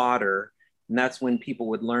spewing water. And that's when people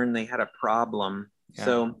would learn they had a problem. Yeah.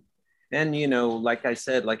 So, and you know, like I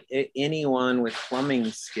said, like anyone with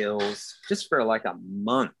plumbing skills, just for like a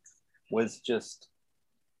month, was just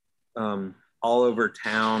all over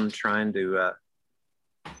town trying to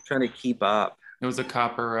keep up. It was a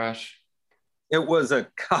copper rush. It was a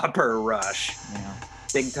copper rush. Yeah.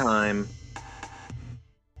 Big time.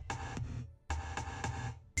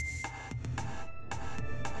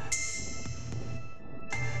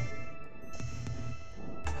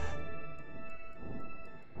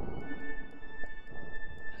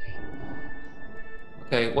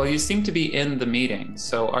 Okay, well, you seem to be in the meeting.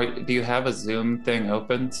 So do you have a Zoom thing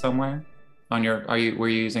open somewhere on your, were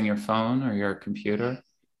you using your phone or your computer?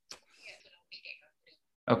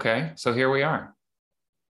 Okay, so here we are.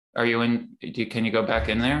 Are you in, can you go back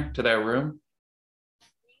in there to that room?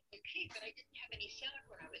 Okay, but I didn't have any sound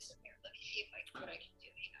when I was in there. Let me see what I can do.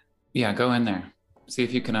 Yeah, go in there. See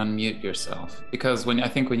if you can unmute yourself. Because I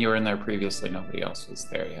think when you were in there previously, nobody else was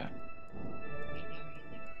there yet.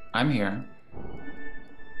 I'm here.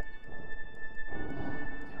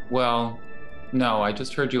 Well, no, I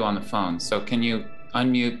just heard you on the phone. So can you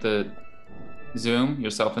unmute the Zoom,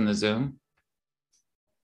 yourself in the Zoom?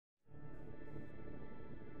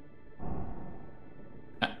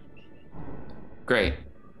 Great.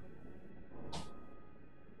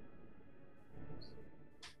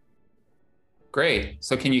 Great.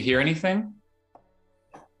 So can you hear anything?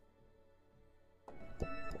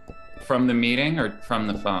 From the meeting or from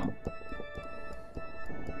the phone?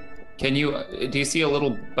 Do you see a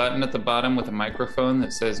little button at the bottom with a microphone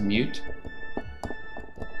that says mute?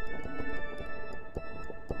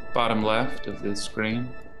 Bottom left of the screen.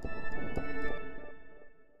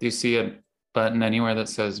 Do you see a button anywhere that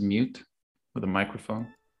says mute with a microphone?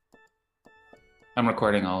 I'm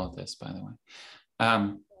recording all of this, by the way.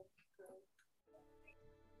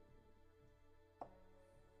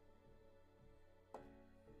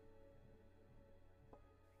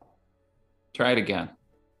 Try it again.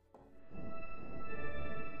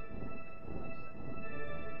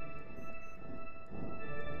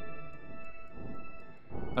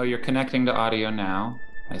 Oh, you're connecting to audio now.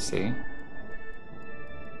 I see.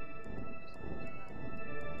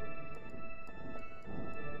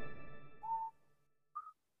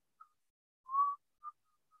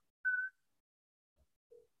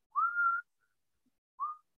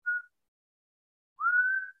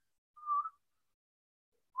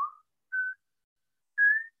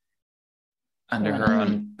 Under her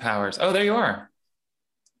own powers. Oh, there you are.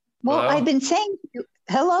 Well, Hello? I've been saying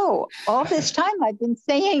hello all this time. I've been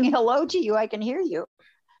saying hello to you. I can hear you.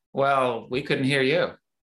 Well, we couldn't hear you.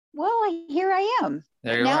 Well, here I am.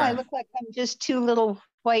 There you now are. I look like I'm just two little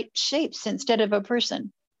white shapes instead of a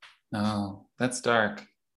person. Oh, that's dark.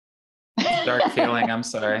 Dark feeling. I'm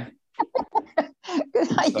sorry.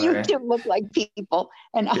 You two look like people,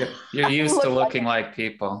 and You're used to looking like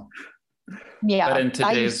people. Yeah. But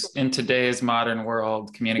in today's modern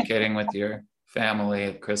world, communicating with your family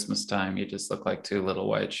at Christmas time, you just look like two little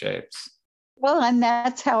white shapes. Well, and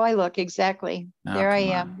that's how I look exactly. Oh, there I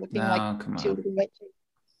come am, on. looking No, like come two on. little white shapes.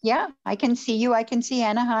 Yeah, I can see you. I can see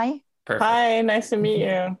Anna. Hi. Perfect. Hi, nice to meet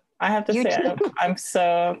you. I have to You say, too.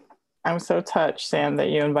 I'm so touched, Sam, that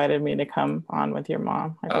you invited me to come on with your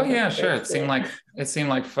mom. Oh yeah, sure. It seemed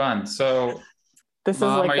like fun. So this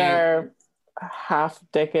Mom, is like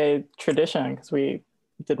half-decade tradition because we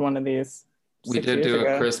did one of these. We did do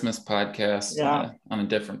a Christmas podcast on a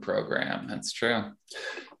different program. That's true.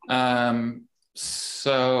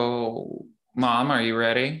 So, Mom, are you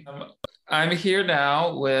ready? I'm here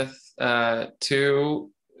now with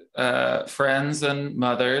two friends and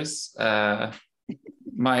mothers.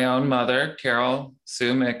 My own mother, Carol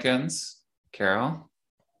Sue Mickens. Carol,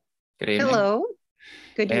 good evening. Hello.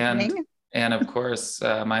 Good evening. And of course,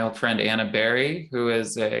 my old friend Anna Berry, who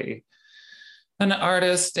is an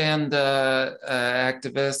artist and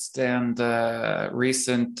activist and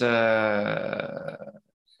recent,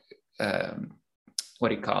 what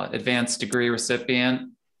do you call it? Advanced degree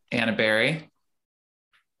recipient, Anna Berry.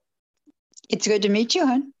 It's good to meet you,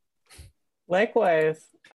 hon. Likewise.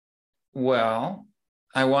 Well,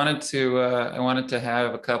 I wanted to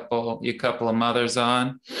have a couple of mothers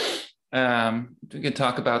on. We could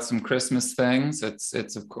talk about some Christmas things.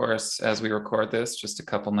 It's of course, as we record this, just a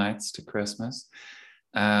couple nights to Christmas.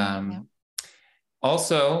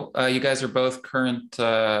 Also, you guys are both current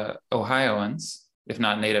Ohioans, if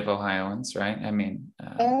not native Ohioans, right? I mean,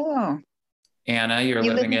 Anna,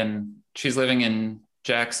 she's living in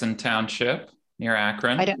Jackson Township near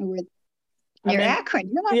Akron. I don't know where. Near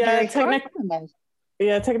Akron. You're not very far from us.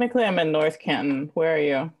 Yeah, technically I'm in North Canton. Where are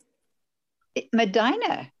you?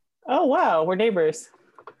 Medina. Oh, wow. We're neighbors.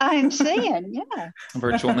 I'm saying, yeah.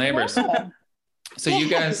 Virtual neighbors. Yeah. So you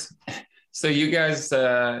guys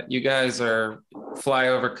are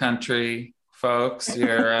flyover country folks.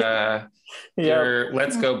 You're you're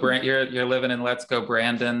living in Let's Go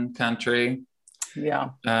Brandon country. Yeah.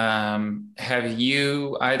 Have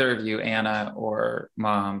you, either of you, Anna or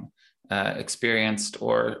Mom, experienced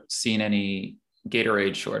or seen any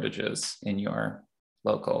Gatorade shortages in your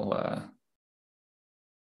local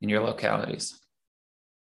in your localities?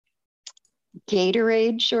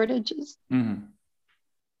 Gatorade shortages? Mm-hmm.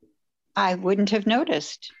 I wouldn't have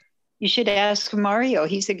noticed. You should ask Mario.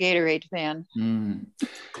 He's a Gatorade fan. Mm.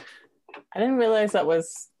 I didn't realize that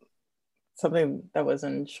was something that was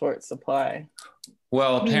in short supply.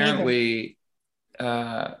 Well, apparently,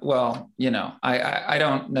 I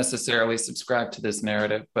don't necessarily subscribe to this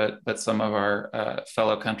narrative, but some of our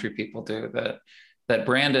fellow country people do, that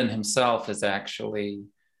Brandon himself has actually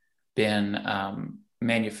been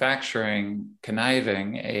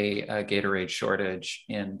conniving a Gatorade shortage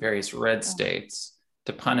in various red states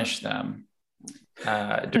to punish them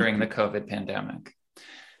during the COVID pandemic.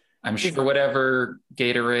 I'm sure whatever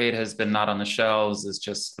Gatorade has been not on the shelves is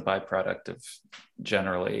just the byproduct of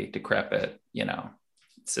generally decrepit,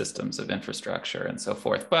 systems of infrastructure and so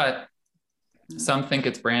forth. But some think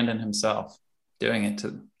it's Brandon himself doing it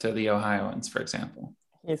to the Ohioans, for example.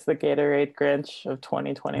 He's the Gatorade Grinch of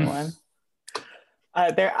 2021.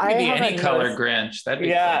 Any color Grinch. That'd be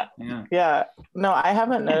cool. Yeah. No, I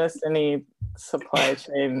haven't noticed any supply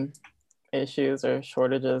chain issues or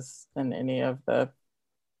shortages in any of the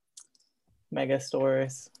mega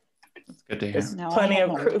stores. That's good to hear. There's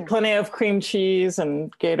plenty of cream cheese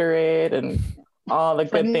and Gatorade and all the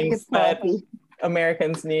good things that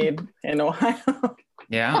Americans need in Ohio.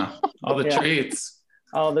 Yeah, all the treats.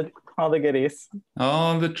 All the goodies.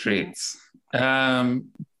 All the treats.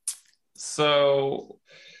 So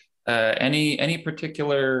any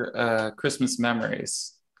particular Christmas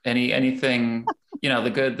memories? Anything,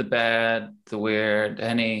 the good, the bad, the weird,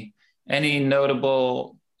 any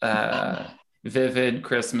notable vivid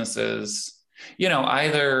Christmases,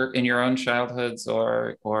 either in your own childhoods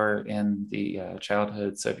or in the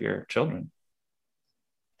childhoods of your children?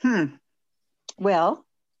 Well,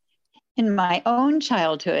 in my own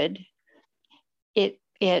childhood, it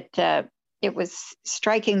was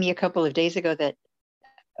striking me a couple of days ago that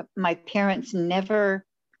my parents never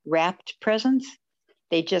wrapped presents.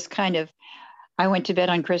 They just I went to bed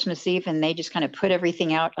on Christmas Eve and they just kind of put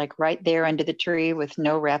everything out like right there under the tree with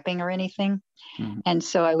no wrapping or anything. Mm-hmm. And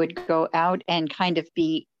so I would go out and kind of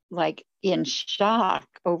be like in shock,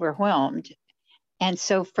 overwhelmed. And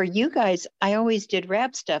so for you guys, I always did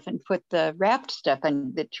wrap stuff and put the wrapped stuff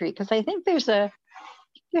under the tree because I think there's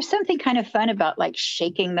something kind of fun about like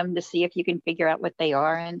shaking them to see if you can figure out what they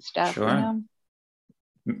are and stuff. Sure.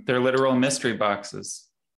 They're literal mystery boxes.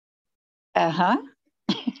 Uh-huh.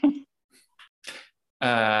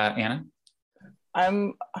 Anna?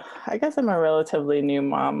 I guess I'm a relatively new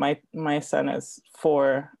mom. My son is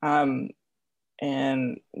 4.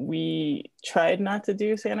 And we tried not to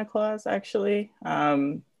do Santa Claus, actually.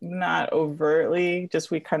 Not overtly, just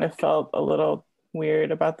we kind of felt a little weird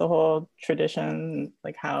about the whole tradition,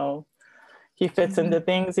 like how he fits into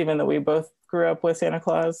things, even though we both grew up with Santa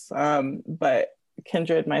Claus. But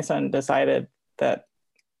Kindred, my son, decided that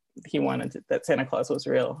he wanted that Santa Claus was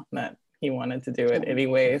real, and that he wanted to do it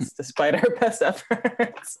anyways, despite our best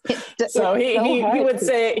efforts. So he would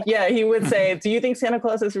say, do you think Santa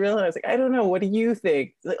Claus is real? And I was like, I don't know. What do you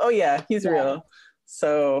think? Like, oh yeah, he's real.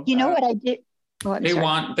 So you know what I did? Oh,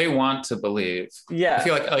 they want to believe. Yeah. I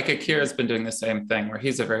feel like Akira's been doing the same thing where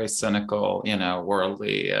he's a very cynical,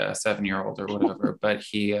 worldly 7-year-old or whatever, but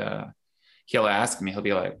he'll ask me, he'll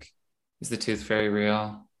be like, is the tooth fairy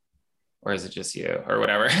real? Or is it just you? Or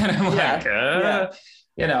whatever. And I'm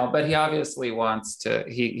but he obviously wants to,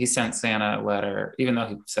 he sent Santa a letter, even though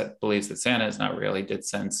he believes that Santa is not real, he did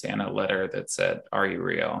send Santa a letter that said, are you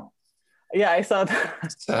real? Yeah, I saw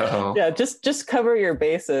that. So yeah, just cover your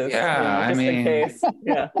bases. Yeah, just in case.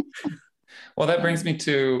 Yeah. Well, that brings me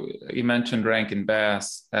to, you mentioned Rankin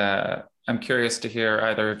Bass. I'm curious to hear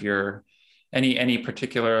either of your any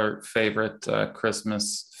particular favorite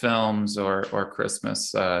Christmas films or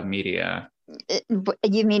Christmas media.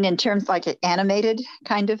 You mean in terms like an animated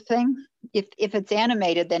kind of thing? If it's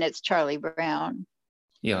animated, then it's Charlie Brown.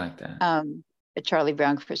 You like that? A Charlie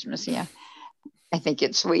Brown Christmas, yeah. I think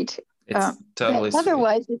it's sweet. It's totally sweet.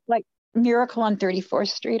 Otherwise, it's like Miracle on 34th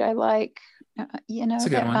Street. I like, It's a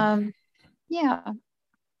good one. Yeah.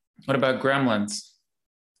 What about Gremlins?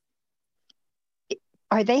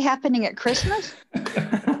 Are they happening at Christmas?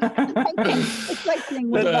 It's like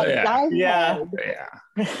saying, yeah.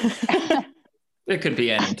 It could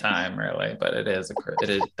be any time, really, but it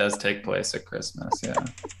does take place at Christmas.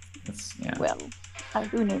 Yeah. Well,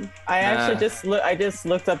 who knew? I actually I just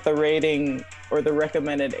looked up the rating or the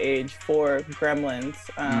recommended age for Gremlins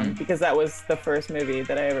because that was the first movie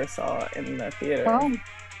that I ever saw in the theater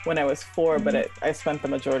when I was 4. But I spent the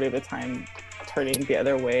majority of the time turning the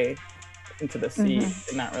other way into the seat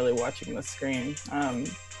and not really watching the screen.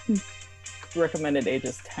 Recommended age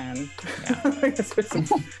is 10. Yeah. Some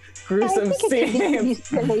gruesome scenes.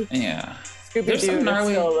 Yeah. Scooby-Doo is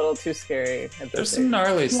still a little too scary. There's some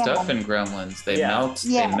gnarly stuff in Gremlins. They melt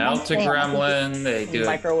a gremlin. They do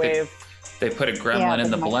microwave. They put a gremlin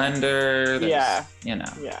in the blender. Yeah,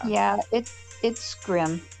 it's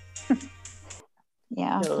grim.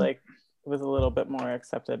 Yeah. I feel like it was a little bit more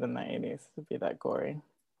accepted in the 80s to be that gory.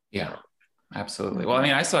 Yeah, absolutely. Well, I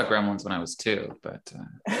mean, I saw Gremlins when I was 2, but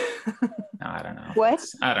no, I don't know. What?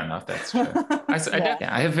 I don't know if that's true.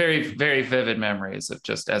 I have very, very vivid memories of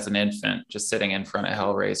just as an infant, just sitting in front of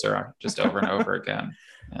Hellraiser just over and over again.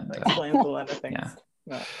 And that explains a lot of things.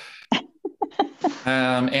 Yeah.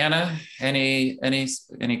 Anna, any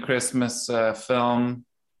Christmas film?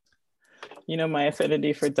 My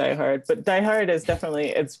affinity for Die Hard, but Die Hard is definitely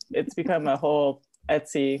it's become a whole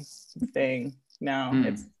Etsy thing now.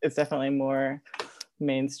 It's definitely more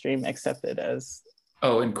mainstream accepted as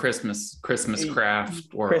in Christmas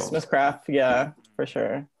craft world. Christmas craft, yeah, for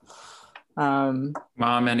sure. Mom,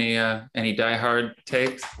 any Die Hard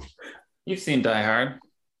takes? You've seen Die Hard.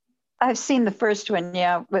 I've seen the first one,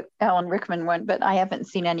 with Alan Rickman one, but I haven't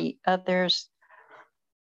seen any others.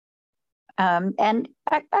 And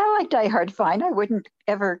I like Die Hard fine. I wouldn't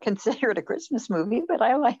ever consider it a Christmas movie, but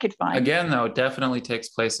I like it fine. Again, though, it definitely takes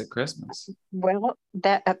place at Christmas. Well,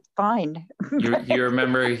 fine. you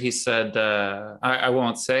remember he said, I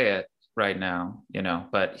won't say it right now,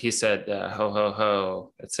 but he said, ho, ho,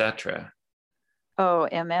 ho, etc. Oh,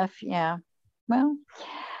 MF, yeah. Well,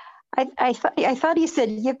 I thought he said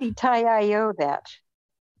yippee-ki-yo that.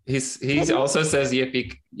 He also says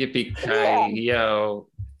yippee-ki-yo.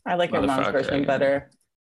 I like your mom's version better.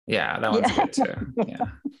 Yeah, that one's good too. Yeah.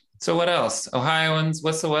 So what else? Ohioans,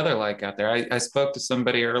 what's the weather like out there? I spoke to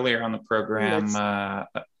somebody earlier on the program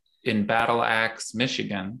in Battle Axe,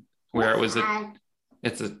 Michigan, where it's like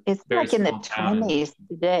in the 20s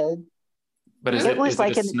today. But is it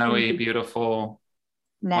a snowy, beautiful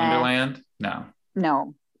wonderland? No.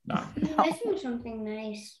 This is something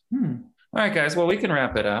nice. All right, guys. Well, we can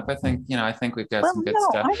wrap it up. I think we've got some good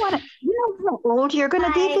stuff. I want to. How old you're going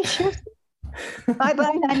to be this year? Bye,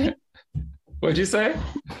 honey. What'd you say?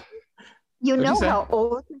 How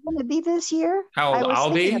old you're going to be this year? How old I'll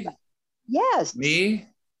be? Yes. Me?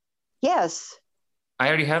 Yes. I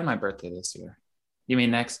already had my birthday this year. You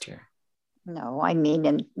mean next year? No, I mean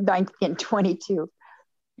in 22.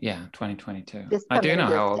 Yeah, 2022. I do know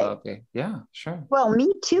how old I'll be. Yeah, sure. Well,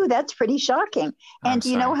 me too. That's pretty shocking. And do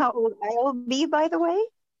you know how old I'll be, by the way?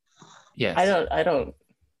 Yes. I don't.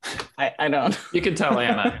 You can tell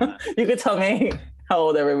Anna. You can tell me how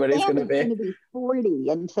old everybody's going to be. Anna's going to be 40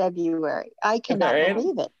 in February. I cannot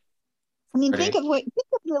believe it. I mean, think of the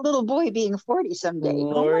little boy being 40 someday.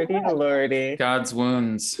 Lordy. God's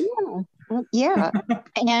wounds. Yeah.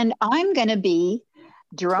 And I'm going to be,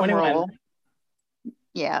 drum 21. roll,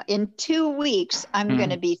 Yeah, in 2 weeks, I'm going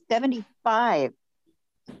to be 75.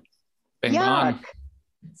 Bing Yuck. bong.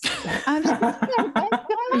 I'm so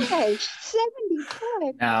gosh,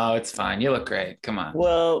 75. No, it's fine. You look great. Come on.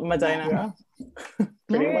 Well, Medina.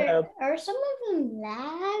 Pretty wild. Are some of them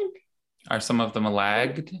lagged? Are some of them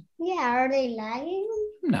lagged? Yeah, are they lagging?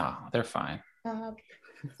 No, they're fine. Okay.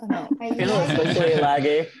 Oh, Are you Caleb lagging? especially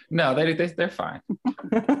laggy. No, they're fine.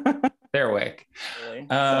 They're awake. Really.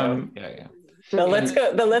 Yeah. The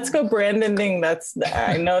let's go Brandon thing.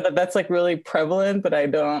 I know that's like really prevalent, but I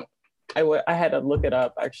had to look it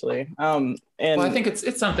up actually. And Well, I think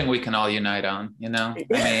it's something we can all unite on, you know?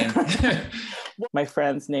 I mean, my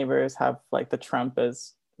friends' neighbors have like the Trump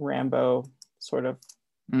as Rambo sort of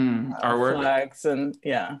artwork. flags and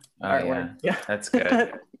artwork. Yeah. That's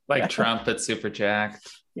good. Like Trump but super jacked.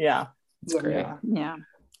 Yeah. It's great. Yeah.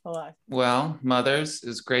 Well, mothers, it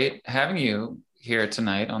was great having you here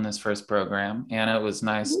tonight on this first program. Anna, it was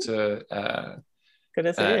nice to good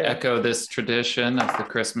to see you. Echo this tradition of the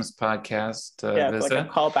Christmas podcast visit. Like a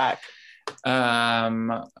callback.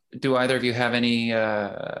 Do either of you have any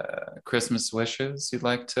Christmas wishes you'd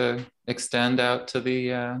like to extend out to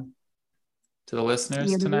the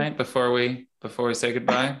listeners tonight before we say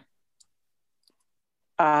goodbye?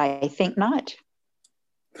 I think not.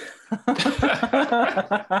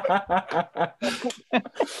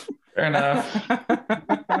 Fair enough.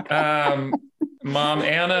 Mom,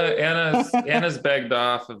 Anna's begged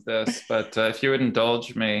off of this, but if you would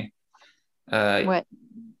indulge me, What?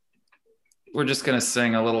 We're just gonna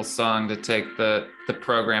sing a little song to take the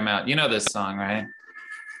program out. You know this song, right?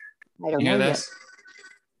 I don't You hear know this?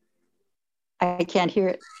 yet. I can't hear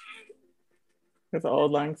it. It's an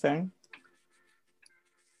old lang syne.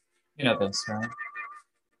 You know this, right?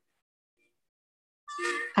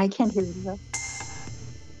 I can't hear it.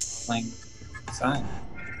 Lang syne.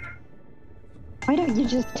 Why don't you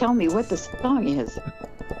just tell me what the song is?